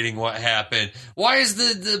narrating what happened? Why is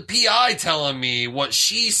the PI telling me what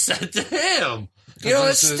she said to him? You know,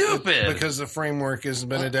 it's stupid. Because the framework has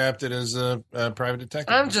been adapted as a private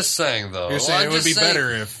detective. I'm just saying, though. You're saying I'm it would just be saying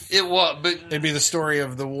better if it was, but it'd be the story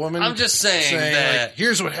of the woman. I'm just saying that like,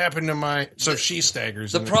 here's what happened to my. So she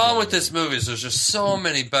staggers. the in problem with this movie is there's just so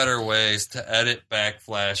many better ways to edit back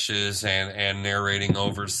flashes and narrating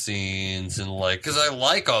over scenes and like, because I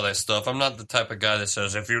like all that stuff. I'm not the type of guy that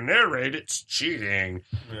says if you narrate it's cheating.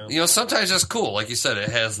 Yeah. You know, sometimes that's cool. Like you said, it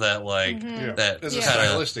has that like Mhm. that It's a Yeah. kind of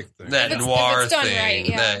stylistic thing. that If it's noir done thing. right,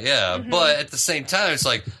 yeah. That Mhm. But at the same time, it's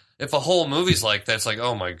like if a whole movie's like that, it's like,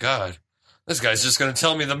 oh my god, this guy's just going to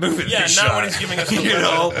tell me the movie. Yeah, they not shot. when he's giving us the You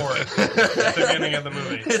know? report at the beginning of the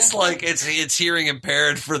movie. It's like it's hearing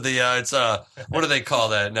impaired for the what do they call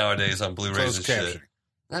that nowadays on Blu-rays Closed and shit? captioning.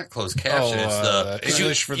 not closed caption. It's the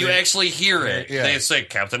English for you the- actually hear it. Yeah. They say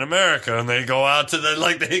Captain America, and they go out to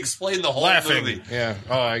they explain the whole Laughing. movie. Yeah.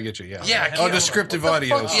 Oh, I get you. Yeah. Yeah. Oh, descriptive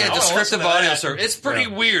audio. fuck? Yeah, Oh, descriptive listen to audio that. service. It's pretty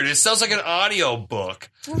weird. It sounds like an audio book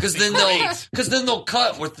because then they'll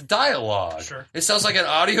cut with the dialogue. Sure. It sounds like an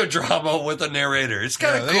audio drama with a narrator. It's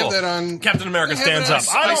kind Yeah, of they cool. have that on. Captain America They have stands it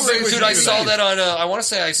up. on- I don't think we Dude, should I do saw that. that on. I want to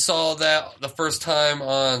say I saw that the first time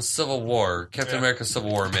on Civil War, Captain America Civil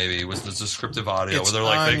War. Maybe was the descriptive audio It's where they're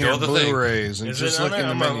like on they your go the thing. Blu-rays and Is just it on look in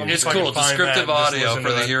the there? I'm- menu. It's If I can cool. find Descriptive that, just audio listen for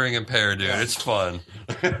to the that. hearing impaired, dude. It's fun.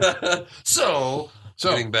 So, So,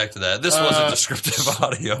 getting back to that, this wasn't descriptive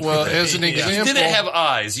audio. well, as an Yeah. if you example, didn't have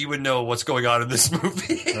eyes, you would know what's going on in this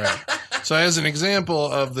movie. Right. So, as an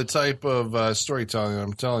example of the type of storytelling that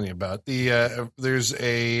I'm telling you about, there's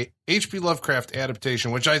a H.P. Lovecraft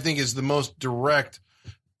adaptation, which I think is the most direct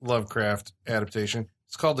Lovecraft adaptation.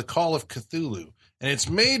 It's called The Call of Cthulhu. And it's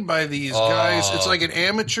made by these guys. It's like an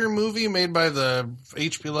amateur movie made by the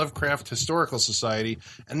H.P. Lovecraft Historical Society.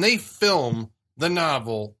 And they film the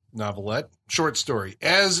novelette, short story,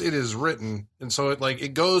 as it is written. And so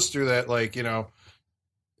it goes through that,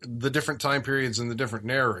 the different time periods and the different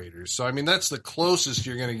narrators. So, I mean, that's the closest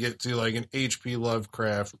you're going to get to like an H.P.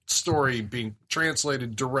 Lovecraft story being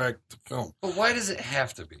translated direct to film. But why does it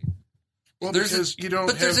have to be? Well, There's because you don't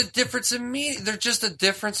But have... there's a difference in medium. There's just a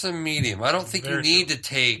difference in medium. I don't think Very you need to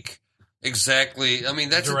take exactly. I mean,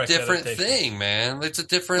 that's Direct a different adaptation. thing, man. It's a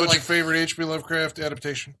different What's your favorite H.P. Lovecraft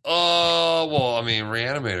adaptation? Well, I mean,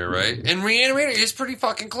 Reanimator, right? And Reanimator is pretty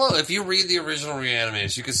fucking close. If you read the original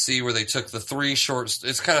Reanimators, you can see where they took the three short.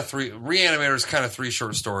 It's kind of three. Reanimator is kind of three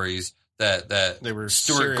short stories that They were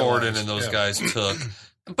Stuart Gordon and those serialized, guys took.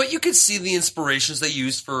 But you could see the inspirations they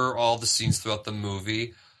used for all the scenes throughout the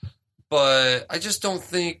movie. But I just don't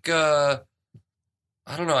think.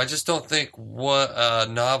 I don't know. I just don't think what a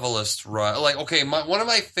novelist write. Like, okay, one of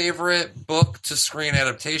my favorite book to screen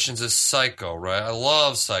adaptations is Psycho. Right, I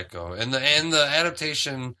love Psycho, and the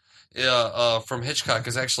adaptation from Hitchcock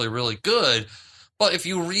is actually really good. But if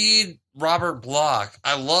you read Robert Bloch,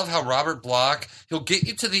 I love how Robert Bloch, he'll get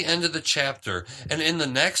you to the end of the chapter, and in the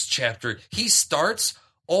next chapter, he starts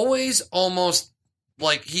always almost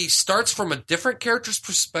like he starts from a different character's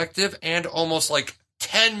perspective and almost like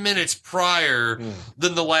 10 minutes prior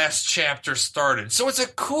than the last chapter started. So it's a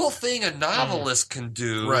cool thing a novelist can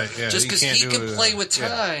do. Right, yeah, just you because can't he do can it, play with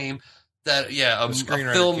time that, a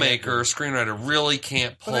screenwriter filmmaker can't. or screenwriter really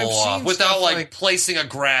can't pull I've off seen without stuff like- placing a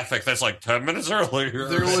graphic that's like 10 minutes earlier.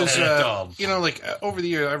 There or was, something dumb. over the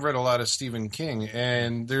years, I've read a lot of Stephen King,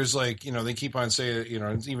 and there's they keep on saying,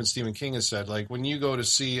 even Stephen King has said, like, when you go to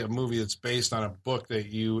see a movie that's based on a book that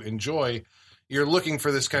you enjoy, you're looking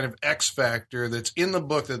for this kind of X factor that's in the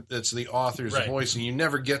book that's the author's Right. voice, and you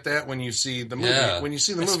never get that when you see the movie. Yeah. When you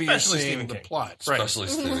see the movie, you're Especially seeing Stephen the King. plot. Especially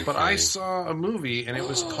Stephen But King. I saw a movie, and it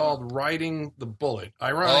was called Riding the Bullet,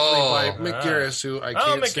 ironically by Mick right. Garris, who I Oh,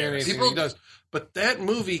 can't Mick stand Garris. anything People- he does. But that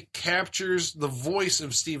movie captures the voice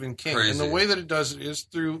of Stephen King. Crazy. And the way that it does it is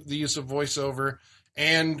through the use of voiceover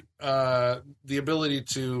and the ability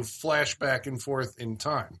to flash back and forth in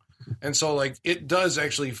time. And so, it does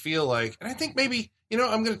actually feel like, and I think maybe,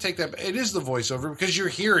 I'm going to take that. It is the voiceover because you're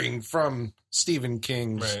hearing from Stephen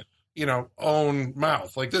King's, Right. own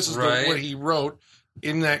mouth. Like, this is Right. what he wrote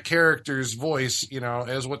in that character's voice,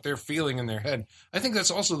 as what they're feeling in their head. I think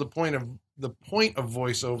that's also the point of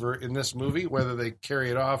voiceover in this movie, whether they carry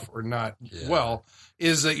it off or not well,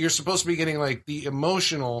 is that you're supposed to be getting like the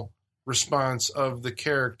emotional response of the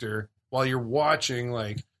character while you're watching,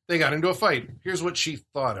 like, they got into a fight. Here's what she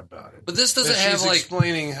thought about it. But this doesn't That have she's like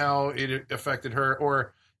explaining how it affected her,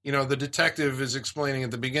 or the detective is explaining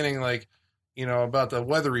at the beginning, like, about the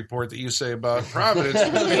weather report that you say about Providence.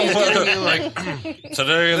 And he's giving you, like,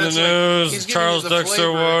 today in the That's like- news, he's giving Charles you the Dexter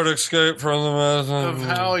flavor Ward escaped from the mess of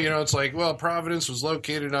how it's like, well, Providence was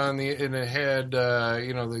located and it had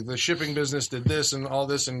the shipping business did this and all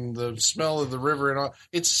this, and the smell of the river and all.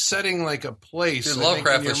 It's setting like a place. Dude, I think,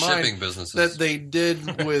 Lovecraft in your with mind shipping businesses. that they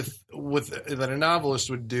did with that a novelist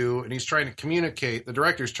would do, and he's trying to communicate. The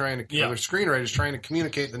director's trying to, or the screenwriter's trying to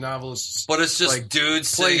communicate the novelist's. But it's just like, dudes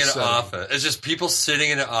sitting in an setting. office. It's just people sitting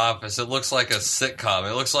in an office. It looks like a sitcom.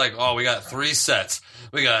 It looks like, we got 3 sets.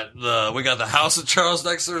 We got the house of Charles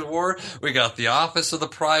Dexter Ward. We got the office of the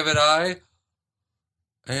Private Eye.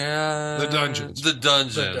 And The dungeons. The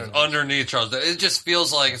dungeon underneath Charles. It just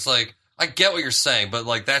feels like it's like, I get what you're saying, but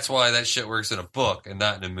like that's why that shit works in a book and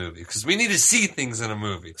not in a movie, because we need to see things in a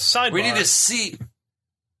movie. Sidebar. We need to see.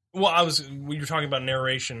 Well, we were talking about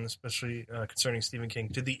narration, especially concerning Stephen King.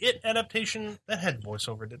 Did the It adaptation that had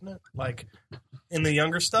voiceover, didn't it? Like in the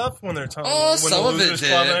younger stuff when they're talking. Oh, some of it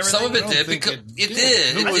did. Some of it did because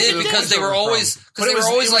because they were always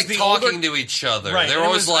like talking to each other. Right. They were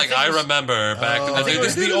always like, "I remember back." I think it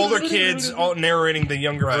was the older kids all narrating the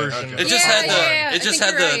younger version. It just had the. It just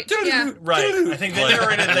had the. Right. I think they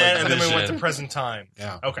narrated that, and then we went to present time.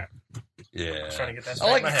 Yeah. Okay. Yeah, I was trying to get that I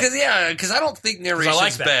like because I don't think narration's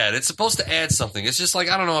like that. bad. It's supposed to add something. It's just like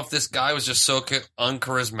I don't know if this guy was just so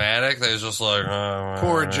uncharismatic that he's just like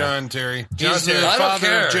poor John Terry. He's the I don't father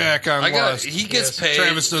care. of Jack on Lost. He gets paid.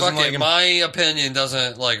 Travis doesn't like him. My opinion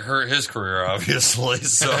doesn't like hurt his career, obviously.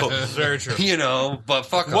 So very true. You know, but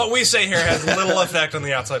fuck him. What we say here has little effect on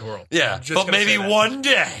the outside world. Yeah, but maybe one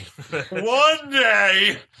day, one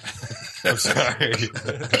day. I'm sorry.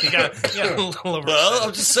 you got a little over. Well,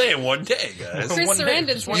 I'm just saying, one day, guys. Chris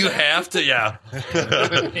Sarandon's You have to, yeah.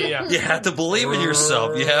 You have to believe in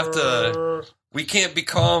yourself. You have to. We can't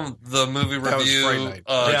become the movie review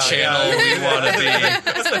channel we want to be.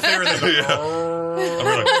 That's my favorite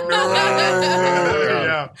thing.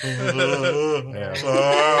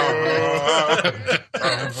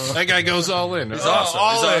 That guy goes all in. He's awesome.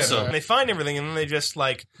 He's awesome. And they find everything, and then they just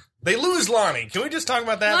like. They lose Lonnie. Can we just talk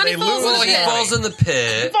about that? Lonnie they falls lose. in the He pit. falls in the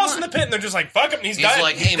pit. He falls in the pit, and they're just like, "Fuck him, he's He's dead."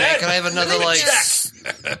 like, "Hey man, can I have another like?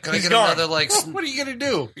 Can I get gone. another like?" What are you gonna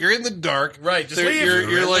do? You're in the dark, Right, just There- leave.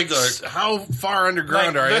 You're in like, the dark. how far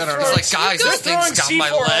underground Like, are you? I they're don't know. It's like, guys, They're this thing's got throwing my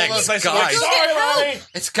C4 all legs, over the place. guys. Sorry, Lonnie.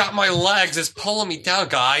 It's got my legs. It's pulling me down,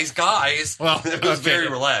 guys. Well, It was very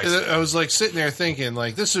relaxed. I was like sitting there thinking,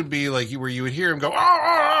 like this would be like where you would hear him go,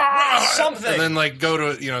 "Ah!" Something. and then like go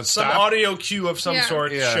to Some stop. audio cue of some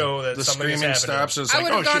sort Yeah. show that the something is screaming happening. stops. It's I like,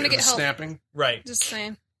 would've oh gone shit, to get the help. snapping. Right, Just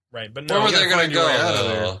saying. right. But Where no, were they going to go? out of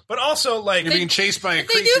there. though? but also like You're being chased by a They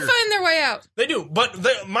creature. do find their way out. they do. But my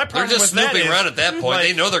They're problem just with that snooping is around at that point. like,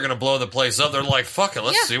 They know they're going to blow the place up. They're like, "Fuck it,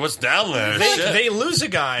 let's Yeah. see what's down there." They, Shit. they lose a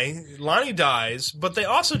guy. Lonnie dies, but they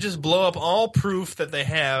also just blow up all proof that they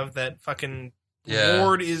have that fucking Yeah.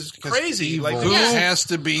 Ward is It's crazy. evil. Like Who Yeah. has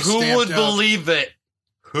to be? Who stamped would out? believe it?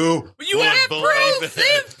 Who? you would have believe proof. it? They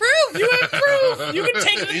have proof. You have proof. You can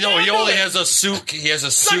take it. You know, he only has a suit. He has a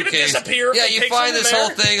not gonna suitcase. disappear if Yeah, it you takes find him this there.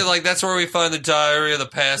 whole thing. Like that's where we find the diary of the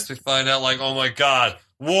past. We find out, like, oh my god,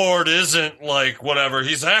 Ward isn't like whatever.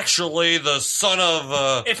 He's actually the son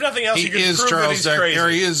of. If nothing else, He you can is prove that Charles he's Decker, crazy. or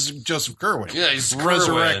he is Joseph Kerwin. Yeah, he's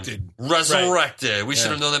resurrected. Resurrected. We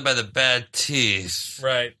should have known that by the bad teeth.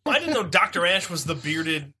 Right. I didn't know Dr. Ash was the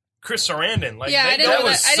bearded Chris Sarandon. Like, Yeah, I didn't know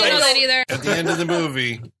that. I didn't know that either. At the end of the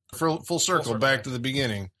movie, full circle, back to the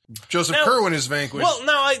beginning. Joseph Now- Kerwin is vanquished. Well,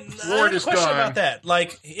 now I Ward have a is question gone. about that.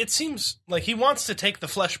 Like, it seems like he wants to take the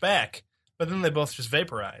flesh back, but then they both just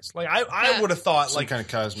vaporize. Like, I Yeah. would have thought, Some like, kind of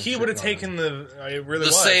cosmic he shit would have going taken the. It really The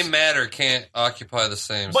was. same matter can't occupy the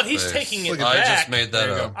same. But he's space. taking it I back. just made that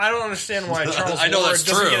There you up. I don't understand why Charles I know Ward that's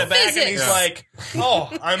doesn't true. get it back, and he's Physics. like,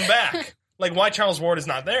 "Oh, I'm back." Like, why Charles Ward is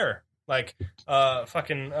not there? Like,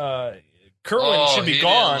 fucking Kerwin should be he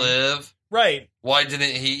gone, didn't live. right? Why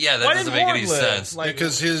didn't he? Yeah, that Why doesn't didn't make Ward any live? sense. Like,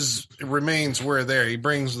 because his remains were there. He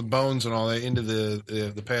brings the bones and all that into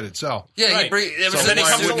the pad itself. Yeah, Right. it was So then he in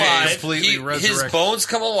the comes suitcase. alive. Completely His resurrected. bones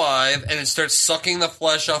come alive, and it starts sucking the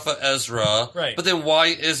flesh off of Ezra. Right. But then why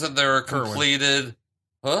isn't there a Kerwin. completed?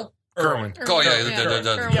 Huh? Kerwin. Oh yeah, Yeah, Kerwin.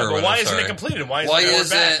 Yeah, but why isn't it completed? Why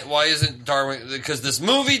Isn't Darwin? Because this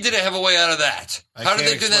movie didn't have a way out of that. I How did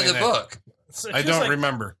can't they do that in the explain that. book? I don't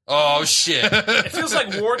remember. Oh shit! It feels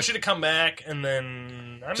like Ward should have come back, and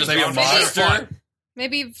then Just maybe a gone monster? far.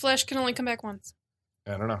 Maybe flesh can only come back once.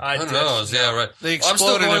 I don't know. Who knows? Yeah, right. They I'm still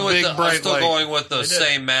exploded going a with big the. I'm bright still light. going with the They did.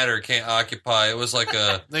 same matter can't occupy. It was like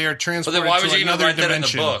a. They are But transported then why would to you even another write that in the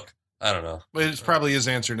dimension. book? I don't know. But it probably is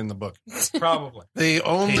answered in the book. probably. The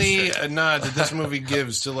only nod that this movie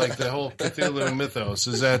gives to like the whole Cthulhu mythos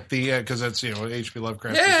is at the end, because that's H.P.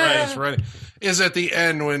 Lovecraft is right, is at the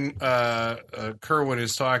end when Kerwin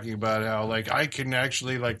is talking about how like I can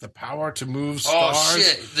actually like the power to move stars. Oh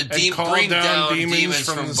shit! The and call bring down demons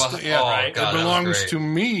from the behind. yeah, Oh right. god, it belongs that was great. to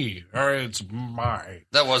me, or it's mine.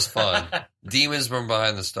 That was fun. Demons from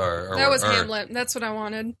behind the star. That was Hamlet. That's what I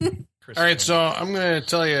wanted. All right, so I'm going to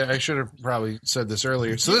tell you, I should have probably said this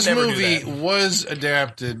earlier. So this Never do movie that. was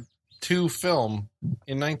adapted to film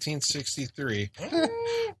in 1963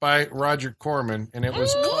 by Roger Corman, and it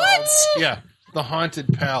was called, The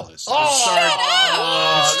Haunted Palace.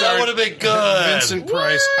 Oh, that would have been good. Vincent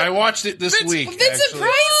Price. I watched it this week. Vincent actually.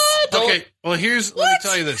 Price? Okay, well, let me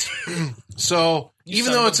tell you this. So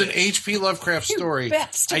even though it's an H.P. Lovecraft story,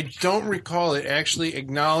 bastard. I don't recall it actually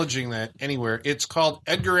acknowledging that anywhere. It's called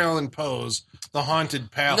Edgar Allan Poe's The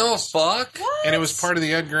Haunted Palace. No fuck. And it was part of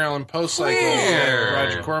the Edgar Allan Poe cycle Weird. that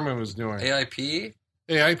Roger Corman was doing. AIP.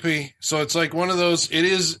 AIP. So it's like one of those. It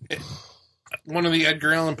is one of the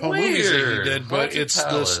Edgar Allan Poe movies that he Weird. did, but Haunted it's the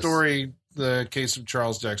Palace. story, the case of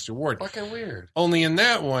Charles Dexter Ward. Fucking weird. Only in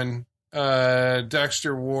that one,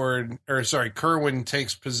 Kerwin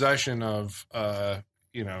takes possession of,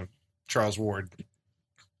 Charles Ward.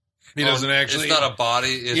 He doesn't actually. It's not a body.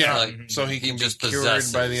 It's like so he can just be cured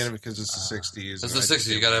possesses. by the end of it because it's the 60s. It's the 60s.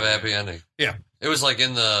 You gotta have a happy ending. Yeah. It was like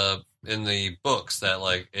in the books that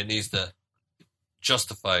like it needs to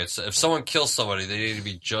justify it. So if someone kills somebody, they need to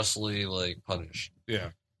be justly like punished. Yeah.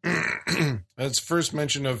 That's first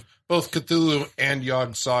mention of both Cthulhu and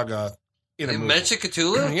Yog Saga in a They movie. mentioned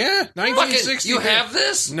Cthulhu? Yeah, 1960. You have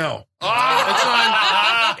this? No.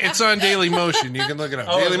 Ah! It's on Daily Motion. You can look it up.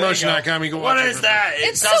 Oh, there you DailyMotion.com. You can What watch is it. that? It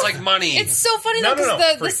It's sounds so- like money. It's so funny No, though, no, because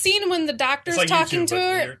no, the free. scene when the doctor's It's like talking YouTube, to but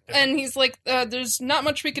her, weird. and he's like, "There's not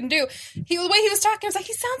much we can do." The way he was talking, I was like,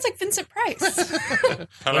 "He sounds like Vincent Price."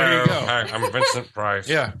 Hello. There you go. Hi, I'm Vincent Price.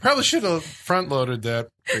 Yeah, probably should have front loaded that.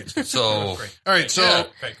 So, All right, so Yeah.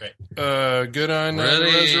 Great. good on Ready?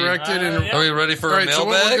 Resurrected. And Yeah. are we ready for all a right, so what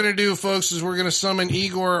we're mailbag? going to do, folks, is we're going to summon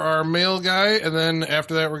Igor, our mail guy, and then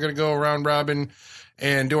after that, we're going to go around robin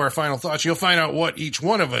and do our final thoughts. You'll find out what each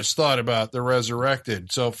one of us thought about the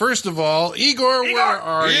Resurrected. So first of all, Igor, where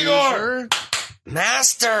are you, sir?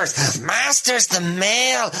 Masters, the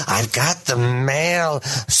mail. I've got the mail.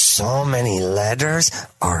 So many letters.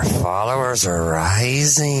 Our followers are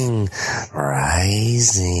rising.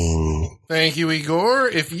 Thank you, Igor.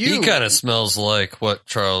 If you He kind of smells like what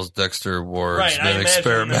Charles Dexter Ward's Right, I been imagine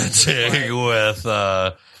experimenting with.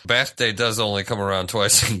 Bath Day does only come around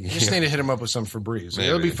twice a year. you just need to hit him up with some Febreze. Maybe.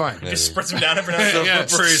 It'll be fine. Maybe. Just spritz him down every now and then. Yeah.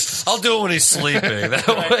 Febreze. I'll do it when he's sleeping. That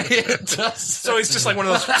way it does. So he's just like one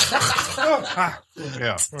of those.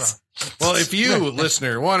 Yeah. Well, if you,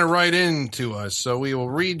 listener, want to write in to us, so we will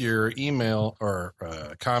read your email or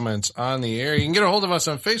comments on the air, you can get a hold of us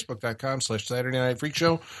on Facebook.com/Saturday Night Freak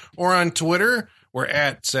Show or on Twitter. We're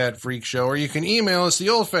at Sad Freak Show, or you can email us the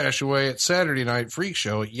old-fashioned way at Saturday Night Freak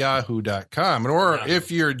Show at yahoo.com. Or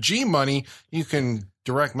if you're G-Money, you can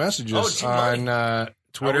direct message us G-Money. on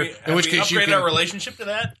Twitter. In which case you upgraded can. our relationship to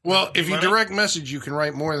that? Well, if you Money? direct message, you can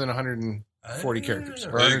write more than 140 characters. Or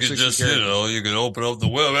Or you 160 can just, characters. you can open up the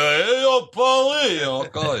web. Hey, yo, Paulie, I'll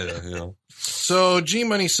call you. So G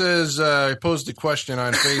Money says, I posed a question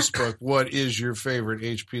on Facebook. What is your favorite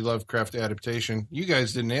H.P. Lovecraft adaptation? You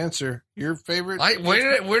guys didn't answer. Your favorite?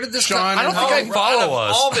 Where did this Sean come? I don't and think I Paul? follow Out of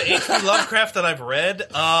us. all the H.P. Lovecraft that I've read,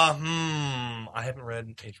 I haven't read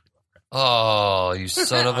H.P. Lovecraft. Oh, you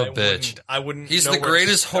son of a bitch. I wouldn't. He's know the where to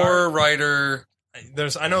greatest start. horror writer.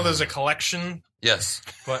 I know there's a collection, Yes.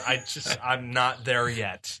 but I'm not there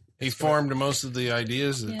yet. He formed most of the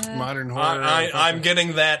ideas of Yeah. modern horror. I'm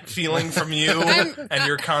getting that feeling from you and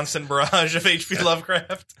your constant barrage of H.P.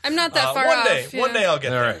 Lovecraft. I'm not that far one off. day, yeah. one day I'll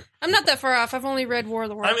get All there. right. I'm not that far off. I've only read War of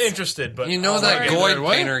the Worlds. I'm interested, but You know I'll that get Goy- Goy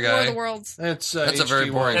what? painter War of the guy? Worlds. That's That's a very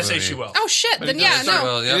H.G. boring Wells. That's H.G. movie. Wells. Oh shit! But Then he yeah, does- no.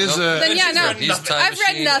 Well, yeah, It is no. Then yeah, no. He's time I've read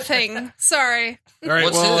machine. nothing. Sorry. All right,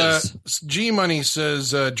 What's well, his? G Money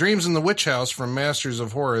says, Dreams in the Witch House from Masters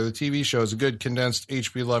of Horror, the TV show, is a good condensed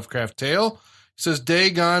H.P. Lovecraft tale. He says,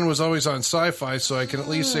 Dagon was always on Sci-Fi, so I can at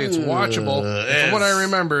least say it's watchable. And from what I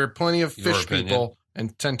remember, plenty of Your fish opinion. people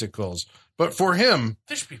and tentacles. But for him,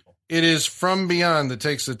 Fish people. it is From Beyond that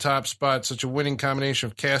takes the top spot. Such a winning combination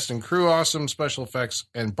of cast and crew, awesome special effects,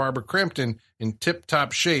 and Barbara Crampton in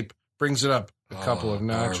tip-top shape brings it up a couple of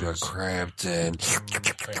Barbara notches. Crampton.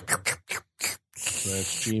 So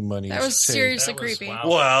that's G Money's That was take. seriously That was- creepy. wow.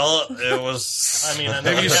 Well, it was. I mean, I know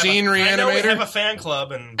Have you we seen I know we Reanimator? have a fan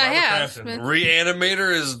club, and I Barbara have. Crampton.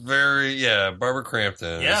 Reanimator is Barbara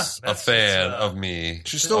Crampton Yeah, is a that's- fan it's, of me.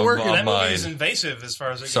 She's still Of- working. of That movie mine. is invasive as far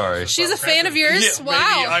as it goes. Sorry. She's a Barbara fan of Crampton. yours. Yeah,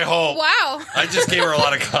 Wow. maybe, I hope. Wow. I just gave her a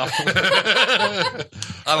lot of compliments.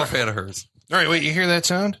 I'm a fan of hers. All right, wait, you hear that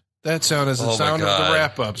sound? That sound is the Oh my sound of God. the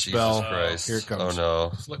wrap-up Jesus spell. Christ. Here it comes. Oh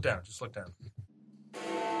no. Just look down. Just look down.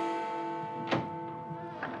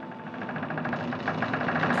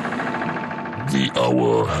 The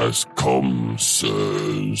hour has come,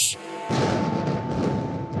 sirs.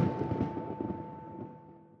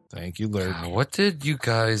 Thank you, Larry. What did you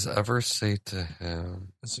guys ever say to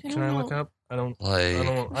him? Can I look up? I don't. Like,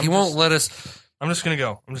 don't- I'm he won't just- let us. I'm just gonna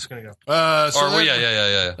go. I'm just gonna go. So Or, well, that,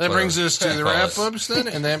 yeah. that brings us to the Call us. wrap-ups then,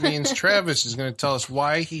 and that means Travis is going to tell us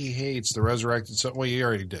why he hates the Resurrected Son. Well, you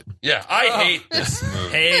already did. Yeah, I hate this movie.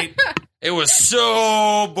 Hate. It was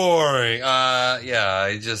so boring.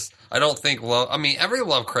 Yeah, I don't think every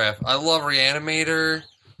Lovecraft. I love Reanimator.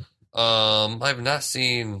 I've not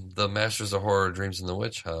seen the Masters of Horror Dreams in the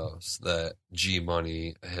Witch House that G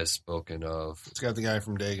Money has spoken of. It's got the guy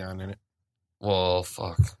from Dagon in it. Well,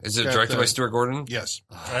 fuck. Is it Got directed the- by Stuart Gordon? Yes.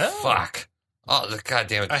 Oh, fuck. Oh, god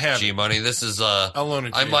damn it. I have G Money. This is I'll loan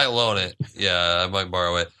it to I you. might loan it. Yeah, I might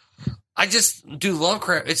borrow it. I just do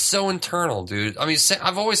Lovecraft. It's so internal, dude. I mean,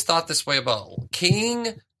 I've always thought this way about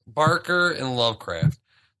King, Barker, and Lovecraft.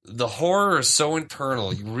 The horror is so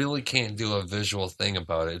internal, you really can't do a visual thing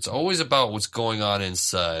about it. It's always about what's going on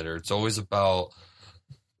inside, or it's always about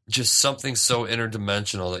just something so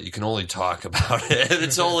interdimensional that you can only talk about it.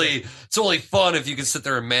 It's only fun if you can sit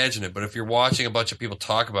there and imagine it. But if you're watching a bunch of people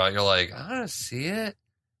talk about it, you're like, I want to see it.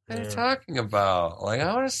 What are you talking about? Like,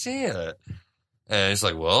 I want to see it. And it's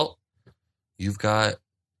like, well, you've got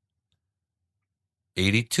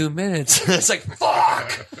 82 minutes. It's like,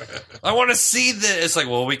 fuck! I want to see this. It's like,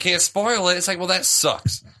 well, we can't spoil it. It's like, well, that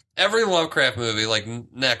sucks. Every Lovecraft movie, like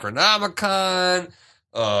Necronomicon,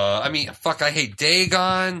 I hate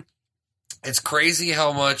Dagon. It's crazy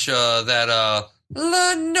how much that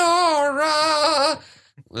Lenora,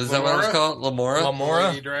 is that what it was called?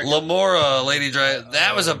 Lamora, Lady Dragon.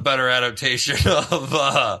 That was a better adaptation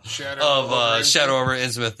of Shadow over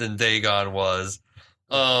Innsmouth than Dagon was.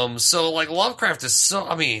 So like Lovecraft is so,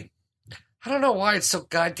 I don't know why it's so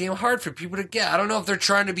goddamn hard for people to get. I don't know if they're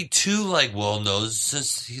trying to be too like, well, no, this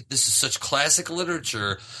is such classic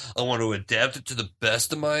literature. I want to adapt it to the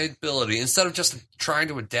best of my ability instead of just trying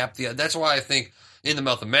to adapt that's why I think In the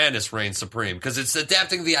Mouth of Madness reigns supreme, because it's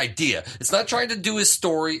adapting the idea. It's not trying to do his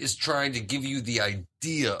story. It's trying to give you the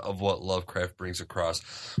idea of what Lovecraft brings across.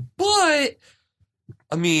 But,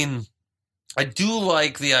 I do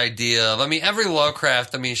like the idea of, every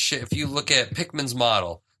Lovecraft, shit, if you look at Pickman's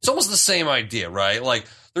model, it's almost the same idea, right? Like,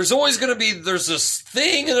 there's always going to be, there's this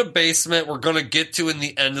thing in a basement we're going to get to in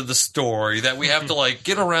the end of the story that we have to, like,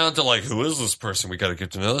 get around to, like, who is this person? We got to get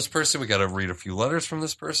to know this person. We got to read a few letters from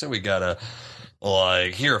this person. We got to,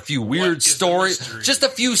 like, hear a few weird stories. Just a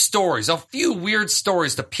few stories. A few weird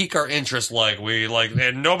stories to pique our interest,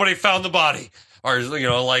 and nobody found the body. Or,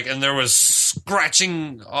 and there was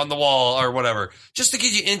scratching on the wall or whatever. Just to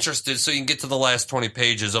get you interested so you can get to the last 20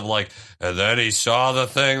 pages of, and then he saw the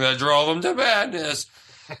thing that drove him to madness.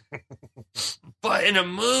 But in a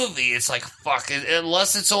movie, it's like, fuck it.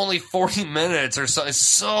 Unless it's only 40 minutes or so. It's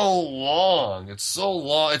so long. It's so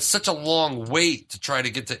long. It's such a long wait to try to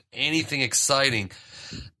get to anything exciting.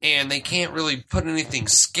 And they can't really put anything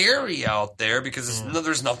scary out there because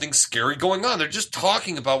there's nothing scary going on. They're just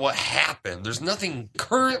talking about what happened. There's nothing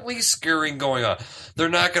currently scary going on. They're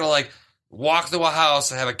not going to, walk to a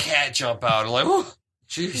house and have a cat jump out and oh,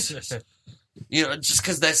 Jesus. Just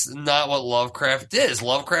because that's not what Lovecraft is.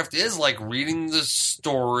 Lovecraft is like reading the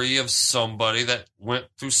story of somebody that went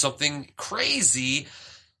through something crazy.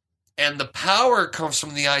 And the power comes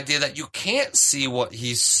from the idea that you can't see what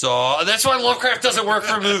he saw. That's why Lovecraft doesn't work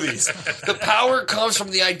for movies. The power comes from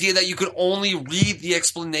the idea that you could only read the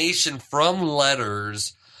explanation from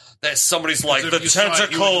letters. That somebody's like, the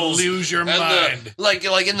tentacles. You would lose your mind. Like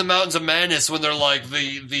in the Mountains of Madness when they're like,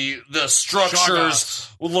 the structures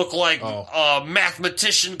look like a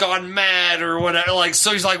mathematician gone mad or whatever.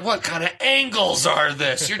 So he's like, what kind of angles are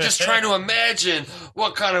this? You're just trying to imagine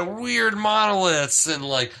what kind of weird monoliths and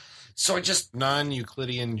so I just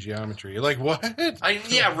non-Euclidean geometry. You're like, what?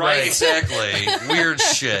 Yeah, right, exactly. Weird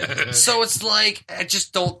shit. So it's like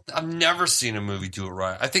I've never seen a movie do it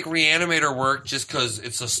right. I think Reanimator worked just because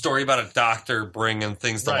it's a story about a doctor bringing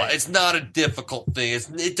things to life. It's not a difficult thing.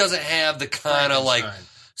 It doesn't have the kind of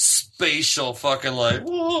spatial fucking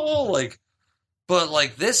whoa,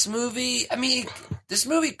 but this movie. This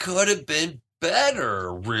movie could have been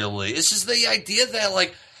better. Really, it's just the idea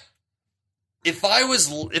that If I was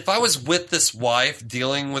with this wife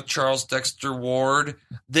dealing with Charles Dexter Ward,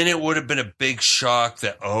 then it would have been a big shock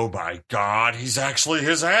that, oh my God, he's actually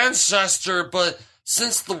his ancestor. But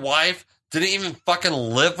since the wife didn't even fucking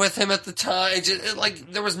live with him at the time,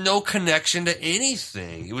 there was no connection to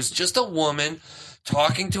anything. It was just a woman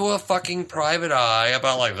talking to a fucking private eye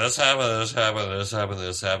about this happened, this happened, this happened,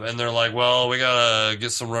 this happened. And they're like, well, we gotta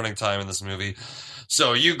get some running time in this movie.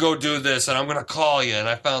 So you go do this, and I'm going to call you. And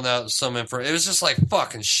I found out some info. It was just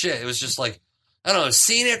fucking shit. It was just I don't know,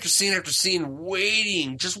 scene after scene after scene,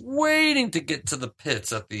 just waiting to get to the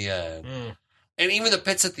pits at the end. And even the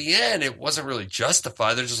pits at the end, it wasn't really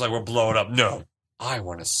justified. They're just we're blowing up. No, I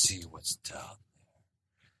want to see what's down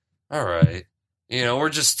there. All right. We're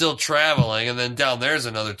just still traveling, and then down there's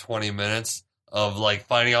another 20 minutes. of like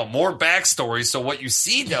finding out more backstory. So what you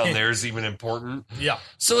see down there is even important. Yeah.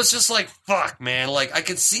 So it's just like, fuck, man. Like, I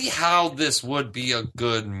could see how this would be a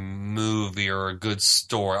good movie or a good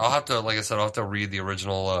story. I'll have to, like I said, I'll have to read the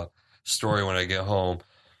original story when I get home.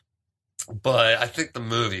 But I think the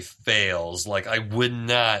movie fails. Like, I would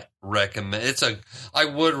not recommend. I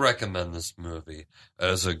would recommend this movie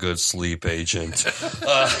as a good sleep agent.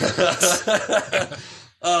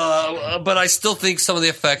 But I still think some of the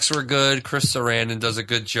effects were good. Chris Sarandon does a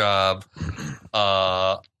good job.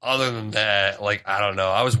 Other than that, like, I don't know.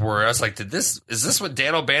 I was worried. I was like, is this what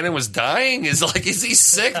Dan O'Bannon was dying? Is he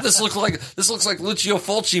sick? This looks like Lucio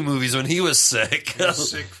Fulci movies when he was sick. He was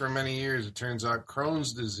sick for many years. It turns out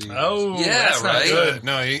Crohn's disease. Oh, Yeah, that's not right? good.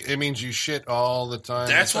 No, it means you shit all the time.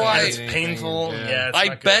 That's It's why like It's anything. painful. Yeah, it's I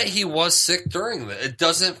not bet good. he was sick during that. It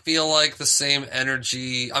doesn't feel like the same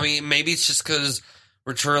energy. I mean, maybe it's just because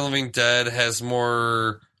Return of the Living Dead has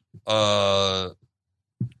more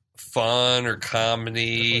fun or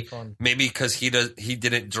comedy. Definitely fun. Maybe because he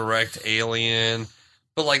didn't direct Alien,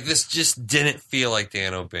 but like this just didn't feel like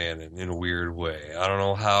Dan O'Bannon in a weird way. I don't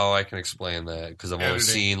know how I can explain that because I've only Editing.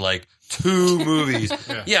 seen like 2 movies.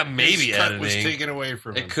 Yeah. Yeah, maybe His cut editing. was taken away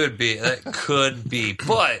from him. It could be. That could be.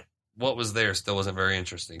 But what was there still wasn't very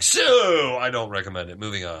interesting. So I don't recommend it.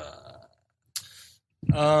 Moving on.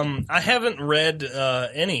 I haven't read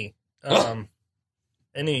any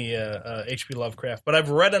H.P. Lovecraft, but I've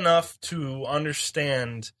read enough to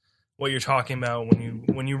understand what you're talking about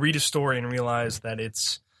when you read a story and realize that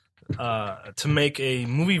it's to make a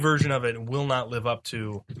movie version of it will not live up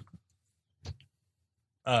to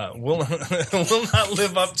will not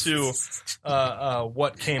live up to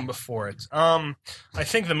what came before it. I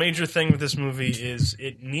think the major thing with this movie is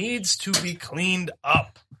it needs to be cleaned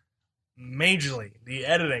up majorly. The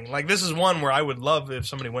editing, like this is one where I would love if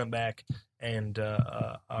somebody went back and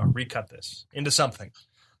recut this into something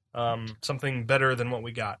better than what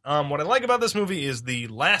we got. What I like about this movie is the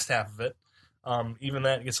last half of it. Even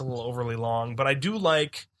that gets a little overly long, but I do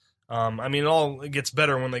like. It gets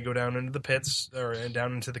better when they go down into the pits or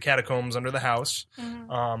down into the catacombs under the house.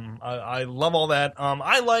 Mhm. I love all that.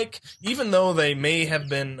 I like, even though they may have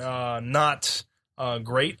been not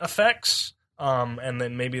great effects. And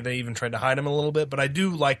then maybe they even tried to hide them a little bit, but I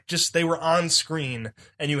do like just they were on screen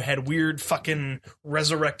and you had weird fucking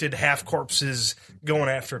resurrected half corpses going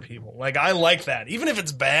after people. Like I like that, even if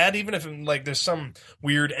it's bad, even if like there's some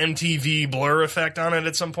weird MTV blur effect on it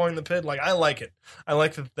at some point in the pit. Like I like it. I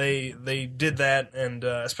like that they did that, and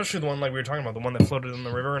especially the one like we were talking about, the one that floated in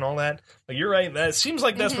the river and all that. Like you're right, that seems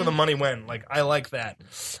like that's where the money went. Like I like that.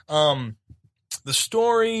 The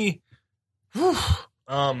story. Whew,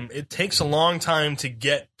 it takes a long time to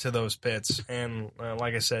get to those pits, and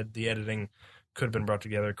like I said, the editing could have been brought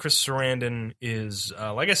together. Chris Sarandon is,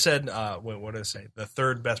 like I said, what did I say? The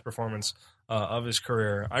 3rd best performance of his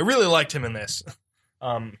career. I really liked him in this.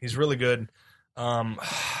 He's really good. As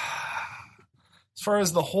far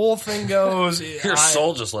as the whole thing goes, Your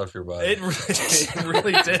soul just left your body. it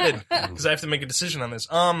really did, because I have to make a decision on this.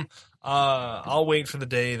 I'll wait for the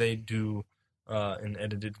day they do an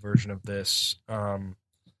edited version of this.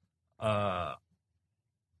 I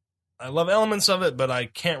love elements of it, but I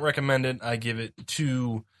can't recommend it. I give it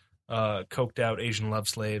 2 coked out Asian love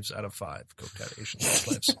slaves out of 5 coked out Asian love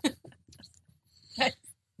slaves.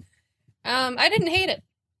 I didn't hate it.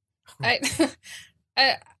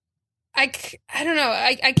 I don't know.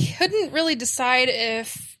 I couldn't really decide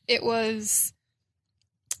if it was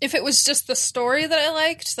just the story that I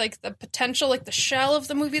liked, like the potential, like the shell of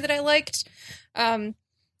the movie that I liked.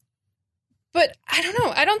 But I don't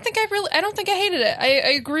know. I don't think I hated it. I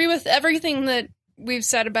agree with everything that we've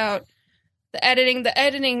said about the editing. The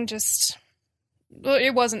editing just, well,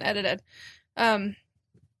 it wasn't edited. There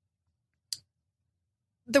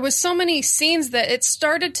was so many scenes that it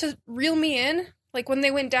started to reel me in. Like when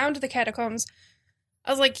they went down to the catacombs,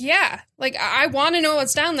 I was like, yeah, like I want to know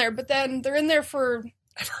what's down there. But then they're in there for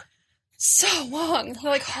so long.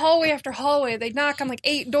 They're like hallway after hallway. They knock on like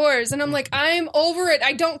 8 doors, and I'm like, I'm over it.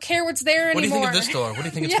 I don't care what's there anymore. What do you think of this door? What do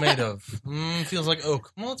you think it's Yeah. made of? Feels like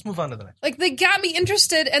oak. Well, let's move on to the next. Like they got me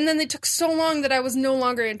interested, and then they took so long that I was no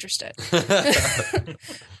longer interested.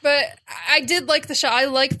 But I did like the show. I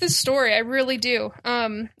like the story. I really do.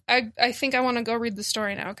 I think I want to go read the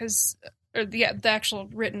story now the actual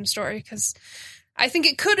written story, because I think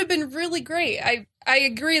it could have been really great. I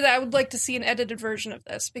agree that I would like to see an edited version of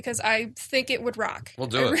this, because I think it would rock. We'll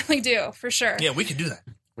do I it. really do, for sure. Yeah, we could do that.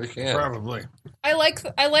 We can. Probably. I like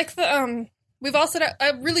the we've all said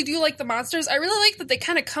I really do like the monsters. I really like that they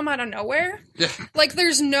kind of come out of nowhere. Yeah. Like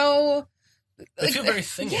there's no They feel very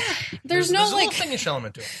thingy. Yeah, there's a no little like thingish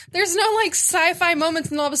element to it. there's no like sci-fi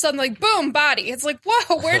moments and all of a sudden like boom body. It's like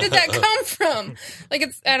whoa, where did that come from? Like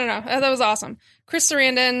it's I don't know. That was awesome. Chris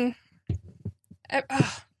Sarandon.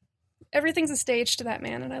 Everything's a stage to that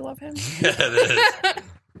man, and I love him. Yeah, it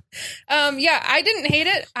is. Yeah, I didn't hate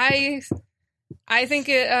it. I think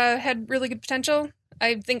it had really good potential.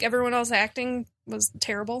 I think everyone else acting was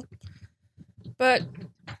terrible, but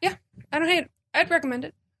yeah, I don't hate it. I'd recommend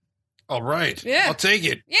it. All right. Yeah. I'll take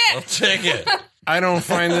it. Yeah. I'll take it. I don't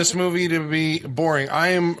find this movie to be boring.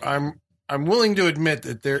 I'm willing to admit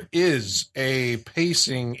that there is a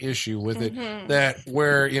pacing issue with it that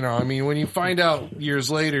where, I mean, when you find out years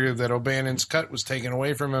later that O'Bannon's cut was taken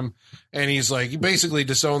away from him and he's like, he basically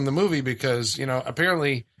disowned the movie because,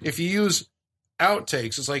 apparently if you use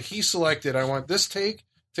outtakes, it's like he selected, I want this take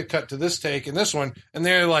to cut to this take and this one. And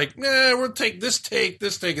they're like, nah, we'll take, and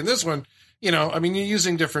this one. I mean, you're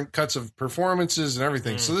using different cuts of performances and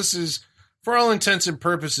everything. So this is, for all intents and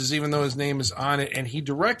purposes, even though his name is on it, and he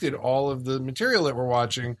directed all of the material that we're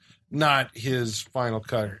watching, not his final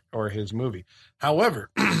cut or his movie. However,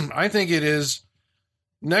 I think it is,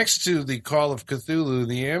 next to the Call of Cthulhu,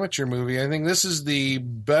 the amateur movie, I think this is the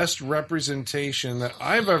best representation that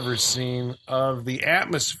I've ever seen of the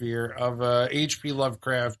atmosphere of a H.P.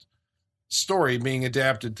 Lovecraft story being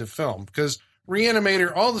adapted to film. Because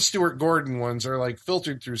Reanimator, all the Stuart Gordon ones are like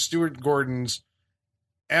filtered through Stuart Gordon's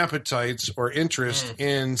appetites or interest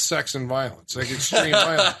in sex and violence, like extreme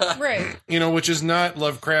violence, Right. which is not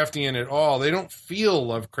Lovecraftian at all. They don't feel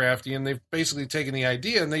Lovecraftian. They've basically taken the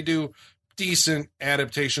idea and they do decent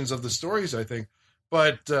adaptations of the stories, I think,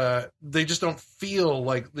 but they just don't feel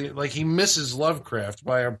like he misses Lovecraft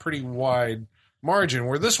by a pretty wide margin,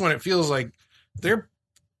 where this one, it feels like they're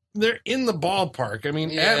in the ballpark. I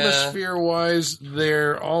mean, atmosphere wise,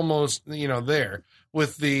 they're almost, there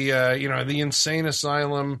with the, the insane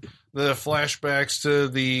asylum, the flashbacks to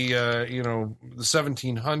the, the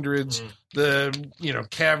 1700s, the,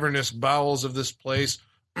 cavernous bowels of this place.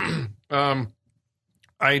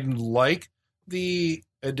 I like the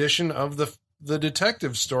addition of the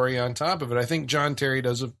detective story on top of it. I think John Terry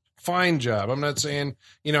does a fine job. I'm not saying,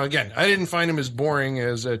 again, I didn't find him as boring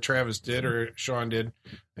as Travis did or Sean did.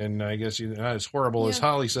 And I guess he's not as horrible as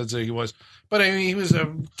Holly said that he was. But I mean, he was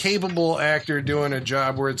a capable actor doing a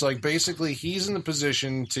job where it's like basically he's in the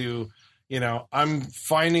position to, I'm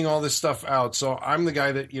finding all this stuff out. So I'm the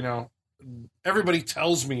guy that, everybody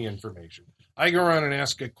tells me information. I go around and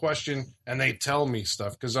ask a question and they tell me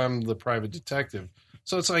stuff because I'm the private detective.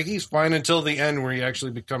 So it's like he's fine until the end where he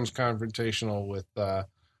actually becomes confrontational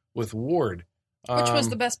with Ward. Which was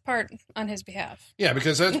the best part on his behalf. Yeah,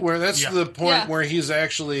 because that's the point where he's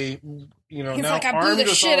actually, He's now like, I blew armed the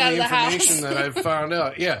with shit all out the of the information house. that I've found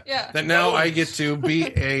out. Yeah. Yeah. That now I get to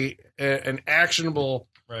be an actionable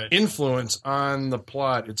influence on the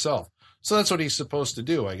plot itself. So that's what he's supposed to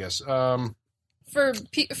do, I guess.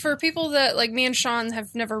 For people that like me and Sean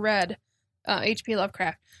have never read H.P.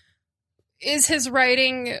 Lovecraft, is his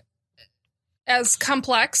writing as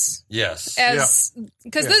complex? Yes. As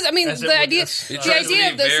because this, I mean, As it the would- idea, as- He the tries idea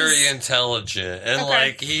to of be this very is intelligent. And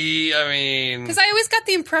Okay. because I always got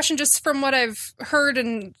the impression, just from what I've heard,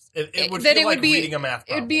 and It would that feel it would like be reading a math it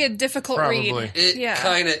problem. would be a difficult Probably. read. it Yeah.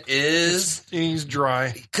 kind of is. He's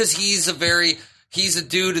dry. Because he's a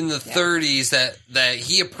dude in the 30s that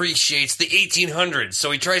he appreciates the 1800s,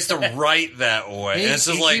 so he tries to write that way. And it's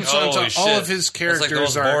just like, keeps on oh talking- shit. all of his It's like the characters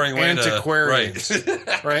most are boring way to- antiquarians,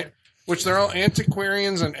 right. right? Which they're all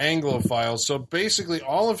antiquarians and Anglophiles. So basically,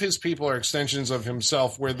 all of his people are extensions of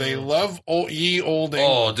himself, where they love ye old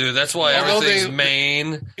England. Oh, dude, that's why Although everything's they-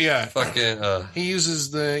 Maine. Yeah, Fucking, he uses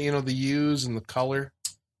the the U's and the color.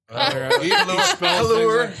 He Allure. spells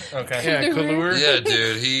Allure. things Okay. like- yeah, Kalur. yeah,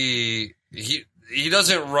 dude, he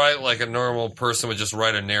doesn't write like a normal person would just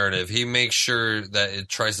write a narrative. He makes sure that it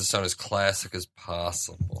tries to sound as classic as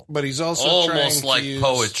possible. But he's also Almost trying like to use,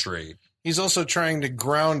 poetry. He's also trying to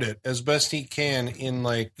ground it as best he can in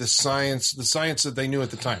like the science that they knew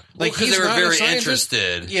at the time. Like Because he's they were not a very scientist.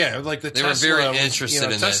 interested. Yeah, like the They were Tesla very was, interested in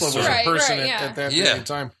that Tesla was sort a of- person Right, at that yeah. period of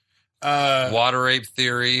time. Water ape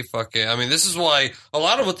theory, fucking. I mean, this is why a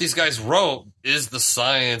lot of what these guys wrote is the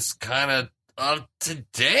science kind of of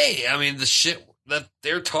today. I mean, the shit that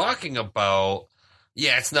they're talking about.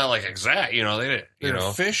 Yeah, it's not like exact. They didn't.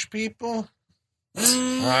 They're fish people.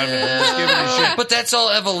 I'm just giving you shit. But that's all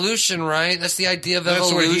evolution, right? That's the idea of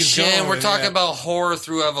That's where he's evolution. going We're with, talking yeah. about horror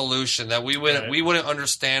through evolution. That we wouldn't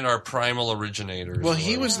understand our primal originators. Well, or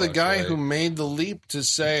he was the whatever, guy right? who made the leap to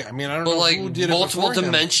say, I mean, I don't But know like who did multiple it before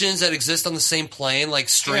him. dimensions that exist on the same plane, like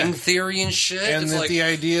string Yeah. theory and shit. And it's that like, the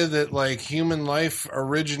idea that like human life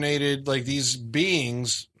originated, like these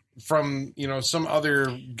beings from, you know, some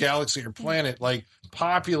other galaxy or planet, like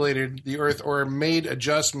populated the Earth or made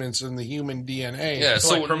adjustments in the human DNA. yeah, So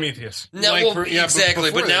so like Prometheus. No, Like well, for- yeah, but exactly.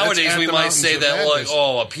 before But that, nowadays that's we at the might Mountains say of that, like, Madness.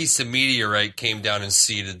 oh, a piece of meteorite came down and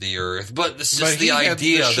seeded the Earth. But it's just But he the had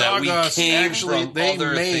idea that we Shoggoths came actually, from they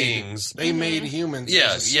other made, things. They made humans.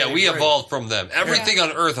 Yeah, as a yeah, slave we race. evolved from them. Everything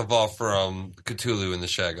on Earth evolved from Cthulhu and the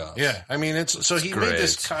Shoggoths. Yeah, I mean, it's so he It's made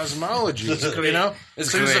this great. cosmology, you know.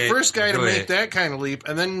 It's so he was the great. first guy to Great. make that kind of leap,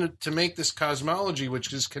 and then to make this cosmology,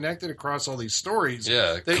 which is connected across all these stories.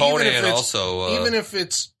 Yeah, that Conan even if it's- also. even if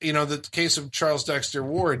it's, you know, the case of Charles Dexter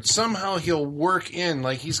Ward, somehow he'll work in,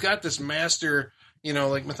 like, he's got this master, you know,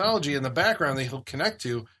 like mythology in the background that he'll connect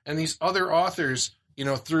to, and these other authors, you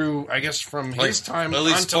know, through, I guess, from like, his time, at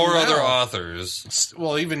least until 4 now, other authors.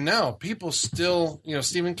 well, even now, people still, you know,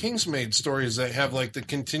 Stephen King's made stories that have like the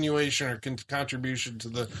continuation or contribution to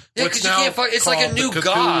the Yeah, what's 'cause you now can't find- it's like a called the new Cthulhu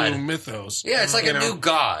god. mythos. Yeah, it's like You a know? new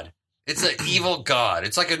god. It's an evil god.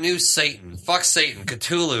 It's like a new Satan. Fuck Satan.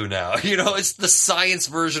 Cthulhu now. You know, it's the science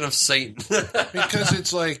version of Satan. because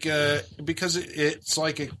it's like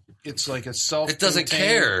it's like a self. It doesn't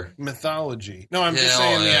care. mythology. No, I'm just Yeah,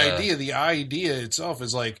 saying oh, yeah. the idea itself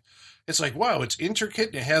is like. It's like, wow, it's intricate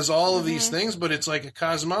and it has all of these things, but it's like a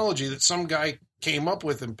cosmology that some guy came up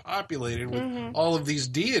with and populated with all of these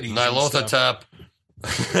deities. and stuff. Nylothotep.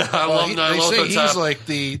 I Well, love they say he's Nylothotep. like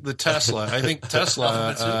the Tesla. I think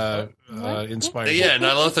Tesla inspired. Yeah,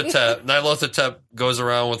 Nylothotep goes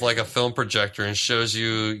around with like a film projector and shows you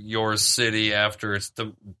your city after it's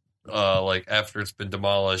after it's been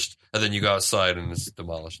demolished, and then you go outside and it's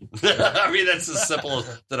demolished. I mean, that's as simple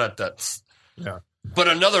as that. Yeah. But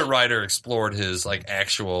another writer explored his like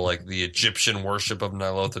actual like the Egyptian worship of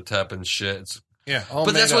Nylothotep and shit. It's Yeah, all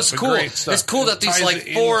but made that's up, what's but cool. great stuff. It's cool It that these ties like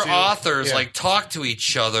it 4 into- authors yeah. like talk to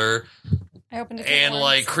each other I opened different and ones.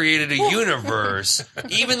 like created a universe.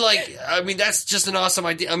 Even like, I mean, that's just an awesome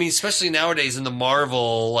idea. I mean, especially nowadays in the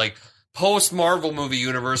Marvel, like post Marvel movie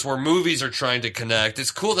universe where movies are trying to connect.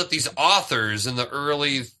 It's cool that these authors in the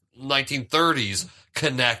early 1930s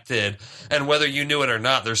connected, and whether you knew it or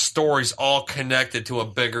not, their stories all connected to a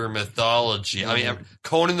bigger mythology. I mean,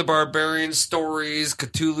 Conan the Barbarian stories,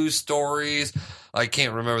 Cthulhu stories. I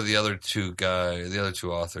can't remember the other two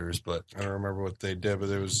authors, but I don't remember what they did, but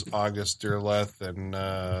there was August Derleth and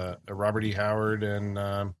Robert E. Howard and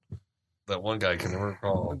that one guy I can never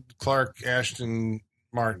recall. Clark Ashton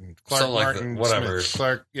Martin. Clark Something like Martin that. Whatever. Smith.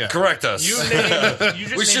 Clark, yeah. Correct us. You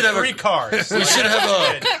just We should named have a- 3 cars.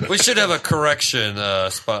 We should have a correction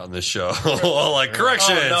spot on this show. Like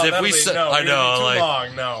corrections. Oh, no, if that'll we be- said, no, I it'd be know, too like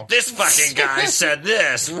long. No, this fucking guy said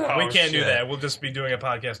this. we Oh, can't do shit. that. We'll just be doing a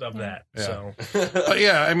podcast of that. Yeah. So But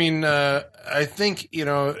yeah, I mean, I think, you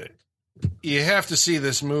know, you have to see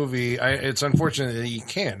this movie. It's unfortunate that you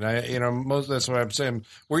can't. That's what I'm saying.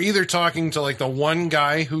 We're either talking to like the one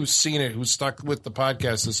guy who's seen it, who's stuck with the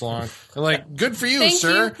podcast this long, and like, good for you, Thank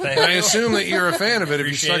sir. you. Thank And I you. assume that you're a fan of it if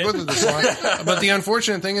you Appreciate stuck it. with it this long. But the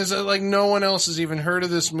unfortunate thing is that like no one else has even heard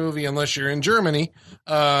of this movie unless you're in Germany.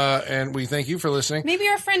 And we thank you for listening. Maybe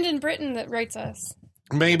our friend in Britain that writes us.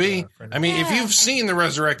 Maybe. I mean, if Yeah. you've seen The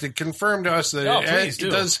Resurrected, confirm to us that Oh, it please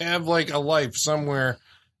do. does have like a life somewhere.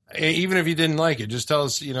 Even if you didn't like it, just tell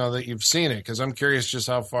us, you know, that you've seen it, because I'm curious just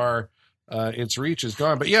how far its reach has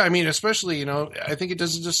gone. But yeah, I mean, especially, you know, I think it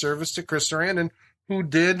does a disservice to Chris Sarandon, who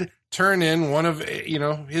did turn in one of, you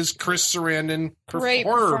know, his Chris Sarandon Great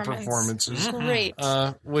horror performance. performances, Great.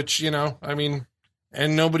 which, you know, I mean,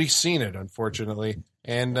 and nobody's seen it, unfortunately.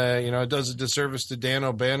 And, you know, it does a disservice to Dan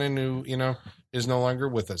O'Bannon, who, you know, is no longer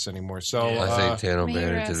with us anymore. So I think Dan May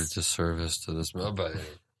O'Bannon did a rest. disservice to this movie. But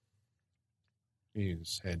you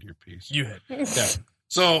just had your piece. you hit. Yeah.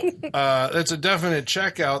 So it's a definite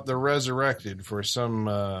check out The Resurrected for some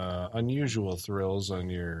unusual thrills on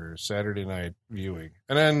your Saturday night viewing.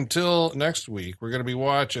 And until next week, we're going to be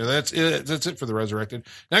watching. That's it. That's it for The Resurrected.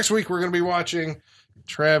 Next week, we're going to be watching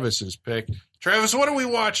Travis's pick. Travis, what are we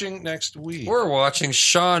watching next week? we're watching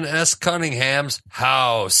Sean S. Cunningham's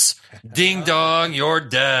House. Ding dong, you're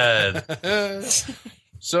dead.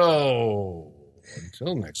 So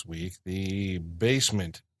until next week, the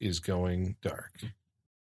basement is going dark.